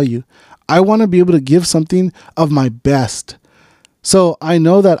no value. I want to be able to give something of my best. So I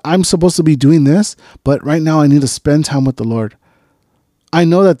know that I'm supposed to be doing this, but right now I need to spend time with the Lord. I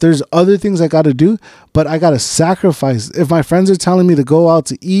know that there's other things I got to do, but I got to sacrifice. If my friends are telling me to go out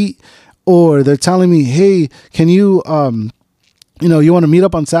to eat, or they're telling me, hey, can you, you want to meet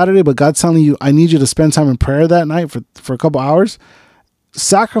up on Saturday, but God's telling you, I need you to spend time in prayer that night for a couple hours.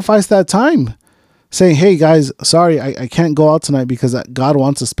 Sacrifice that time. Saying, hey guys, sorry, I can't go out tonight because God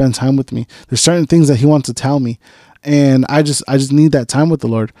wants to spend time with me. There's certain things that he wants to tell me. And I just need that time with the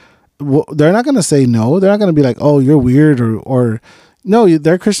Lord. They're not going to say no. They're not going to be like, oh, you're weird or no,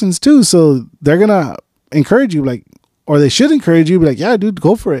 they're Christians too. So they're going to encourage you, like, or they should encourage you, be like, yeah, dude,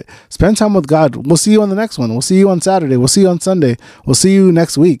 go for it. Spend time with God. We'll see you on the next one. We'll see you on Saturday. We'll see you on Sunday. We'll see you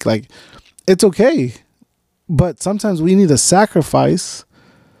next week. Like, it's okay. But sometimes we need to sacrifice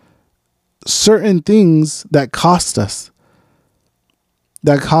certain things that cost us.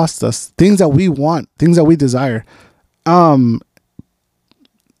 Things that we want, things that we desire. In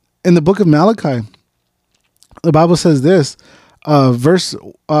the book of Malachi, the Bible says this,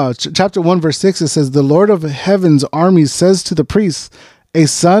 chapter 1, verse 6, it says, the Lord of heaven's armies says to the priests, a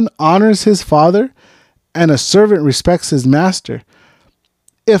son honors his father and a servant respects his master.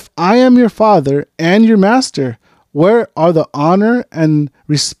 If I am your father and your master, where are the honor and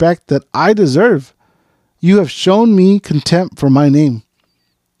respect that I deserve? You have shown me contempt for my name.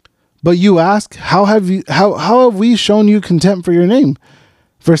 But you ask, how have we shown you contempt for your name?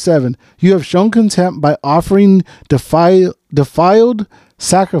 Verse 7, you have shown contempt by offering defiled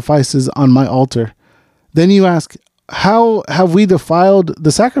sacrifices on my altar. Then you ask, how have we defiled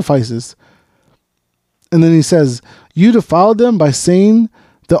the sacrifices? And then he says, you defiled them by saying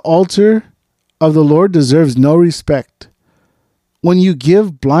the altar of the Lord deserves no respect. When you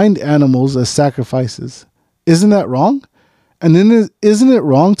give blind animals as sacrifices, isn't that wrong? And then isn't it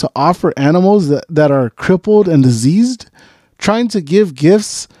wrong to offer animals that are crippled and diseased? Trying to give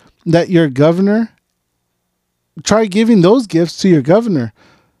gifts that your governor, try giving those gifts to your governor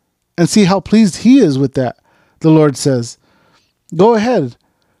and see how pleased he is with that. The Lord says, go ahead,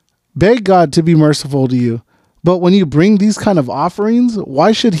 beg God to be merciful to you. But when you bring these kind of offerings,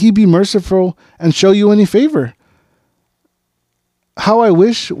 why should he be merciful and show you any favor? How I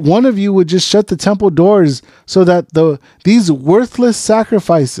wish one of you would just shut the temple doors so that these worthless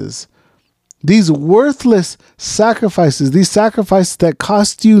sacrifices, these sacrifices that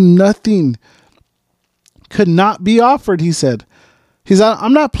cost you nothing, could not be offered, he said.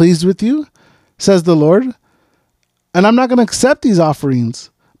 I'm not pleased with you, says the Lord, and I'm not going to accept these offerings.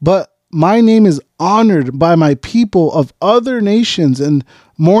 But my name is honored by my people of other nations, and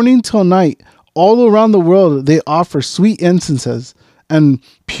morning till night, all around the world, they offer sweet incenses and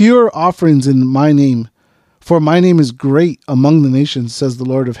pure offerings in my name. For my name is great among the nations, says the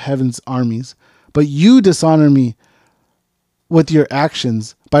Lord of heaven's armies. But you dishonor me with your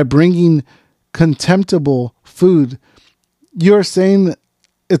actions by bringing contemptible food. You're saying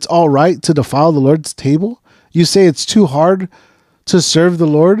it's all right to defile the Lord's table? You say it's too hard to serve the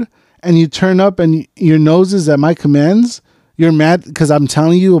Lord? And you turn up and your nose is at my commands. You're mad because I'm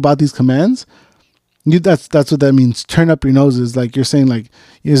telling you about these commands. That's what that means. Turn up your noses. Like you're saying, like,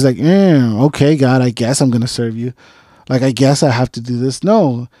 it's like, okay, God, I guess I'm going to serve you. Like, I guess I have to do this.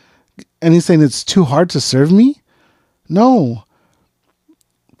 No. And he's saying it's too hard to serve me. No.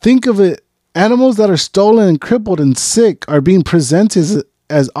 Think of it. Animals that are stolen and crippled and sick are being presented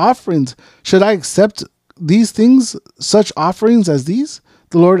as offerings. Should I accept these things, such offerings as these?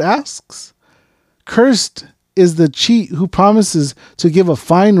 The Lord asks. Cursed is the cheat who promises to give a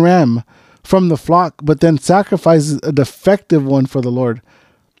fine ram from the flock, but then sacrifices a defective one for the Lord.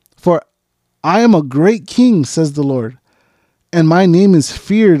 For I am a great king, says the Lord, and my name is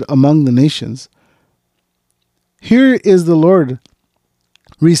feared among the nations. Here is the Lord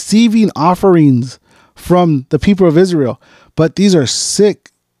receiving offerings from the people of Israel, but these are sick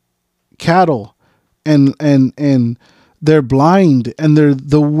cattle and they're blind and they're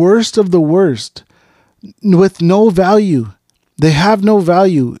the worst of the worst with no value. They have no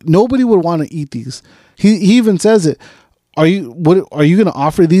value. Nobody would want to eat these. He even says it. Are you going to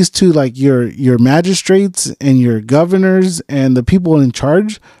offer these to like your magistrates and your governors and the people in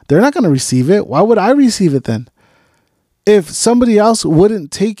charge? They're not going to receive it. Why would I receive it then? If somebody else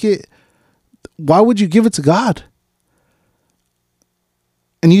wouldn't take it, why would you give it to God?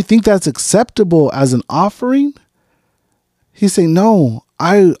 And you think that's acceptable as an offering? He's saying, no,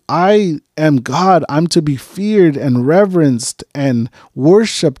 I am God. I'm to be feared and reverenced and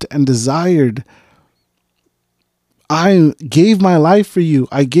worshipped and desired. I gave my life for you.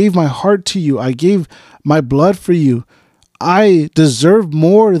 I gave my heart to you. I gave my blood for you. I deserve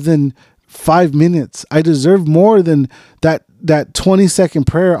more than 5 minutes. I deserve more than that 20-second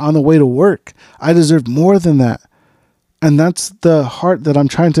prayer on the way to work. I deserve more than that. And that's the heart that I'm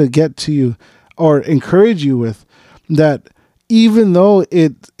trying to get to you or encourage you with, that even though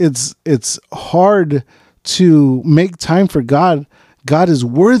it's hard to make time for God, God is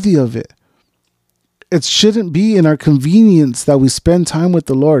worthy of it. It shouldn't be in our convenience that we spend time with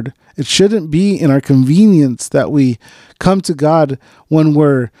the Lord. It shouldn't be in our convenience that we come to God when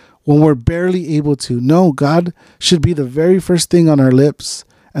we're barely able to. No, God should be the very first thing on our lips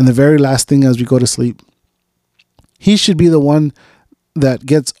and the very last thing as we go to sleep. He should be the one that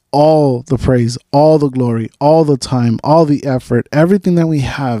gets all the praise, all the glory, all the time, all the effort, everything that we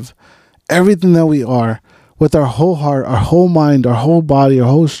have, everything that we are, with our whole heart, our whole mind, our whole body, our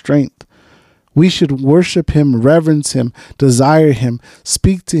whole strength. We should worship him, reverence him, desire him,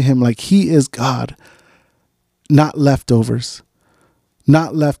 speak to him like he is God, not leftovers.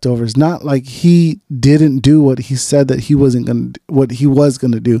 Not leftovers, not like he didn't do what he said that he wasn't going to, what he was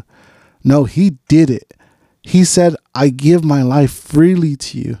going to do. No, he did it. He said, I give my life freely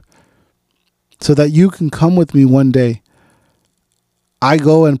to you so that you can come with me one day. I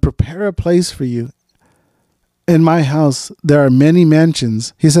go and prepare a place for you. In my house, there are many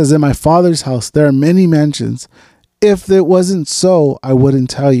mansions. He says, in my Father's house, there are many mansions. If it wasn't so, I wouldn't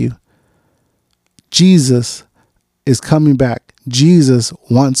tell you. Jesus is coming back. Jesus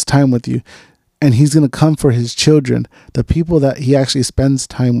wants time with you, and he's going to come for his children, the people that he actually spends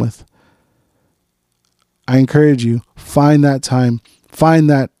time with. I encourage you, find that time. Find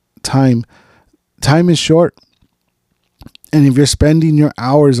that time. Time is short. And if you're spending your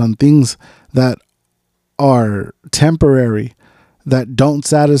hours on things that are temporary, that don't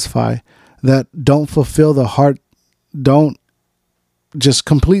satisfy, that don't fulfill the heart, don't just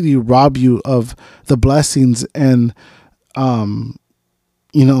completely rob you of the blessings and,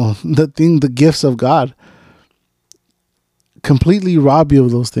 the gifts of God, completely rob you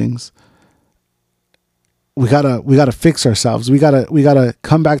of those things. We gotta fix ourselves. We gotta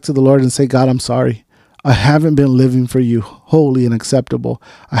come back to the Lord and say, God, I'm sorry. I haven't been living for you holy and acceptable.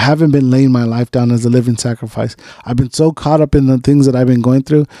 I haven't been laying my life down as a living sacrifice. I've been so caught up in the things that I've been going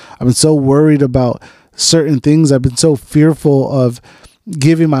through. I've been so worried about certain things. I've been so fearful of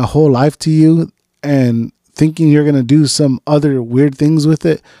giving my whole life to you and thinking you're going to do some other weird things with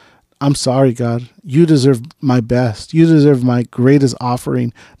it. I'm sorry, God. You deserve my best. You deserve my greatest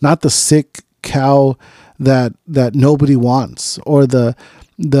offering, not the sick cow that nobody wants, or the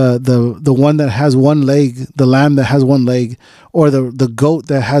one that has one leg, the lamb that has one leg, or the goat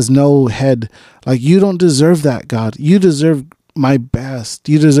that has no head. Like, you don't deserve that, God. You deserve my best.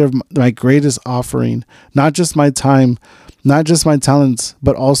 You deserve my greatest offering, not just my time, not just my talents,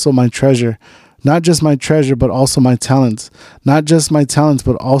 but also my treasure. Not just my treasure, but also my talents. Not just my talents,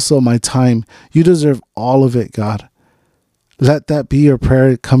 but also my time. You deserve all of it, God. Let that be your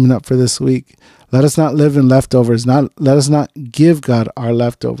prayer coming up for this week. Let us not live in leftovers. Let us not give God our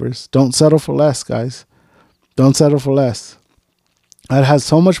leftovers. Don't settle for less, guys. Don't settle for less. God has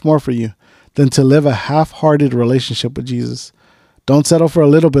so much more for you than to live a half-hearted relationship with Jesus. Don't settle for a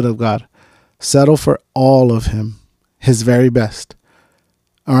little bit of God. Settle for all of him, his very best.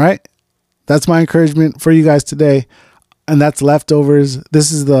 All right? That's my encouragement for you guys today. And that's Leftovers.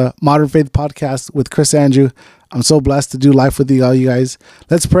 This is the Modern Faith Podcast with Chris Andrew. I'm so blessed to do life with you, all you guys.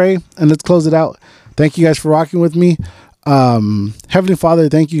 Let's pray and let's close it out. Thank you guys for rocking with me. Heavenly Father,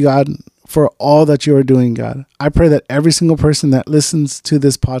 thank you, God, for all that you are doing, God. I pray that every single person that listens to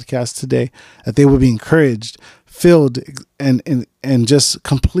this podcast today, that they will be encouraged, filled, and just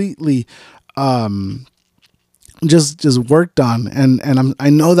completely just worked on. And I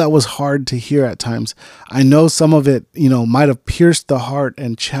know that was hard to hear at times. I know some of it, might have pierced the heart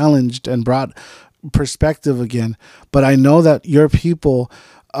and challenged and brought perspective again. But I know that your people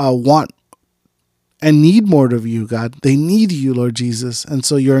want and need more of you, God. They need you, Lord Jesus. And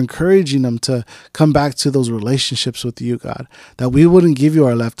so you're encouraging them to come back to those relationships with you, God, that we wouldn't give you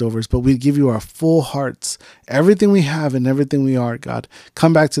our leftovers, but we'd give you our full hearts, everything we have and everything we are, God.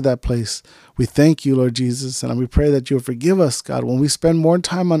 Come back to that place. We thank you, Lord Jesus. And we pray that you'll forgive us, God, when we spend more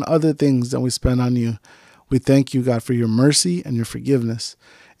time on other things than we spend on you. We thank you, God, for your mercy and your forgiveness.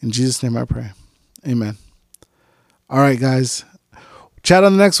 In Jesus' name I pray. Amen. All right, guys. Chat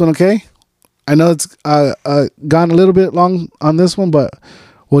on the next one, okay? I know it's gone a little bit long on this one, but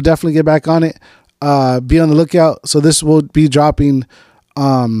we'll definitely get back on it. Be on the lookout. So this will be dropping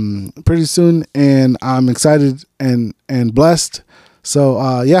pretty soon, and I'm excited and blessed.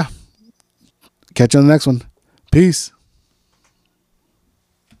 So yeah, catch you on the next one. Peace.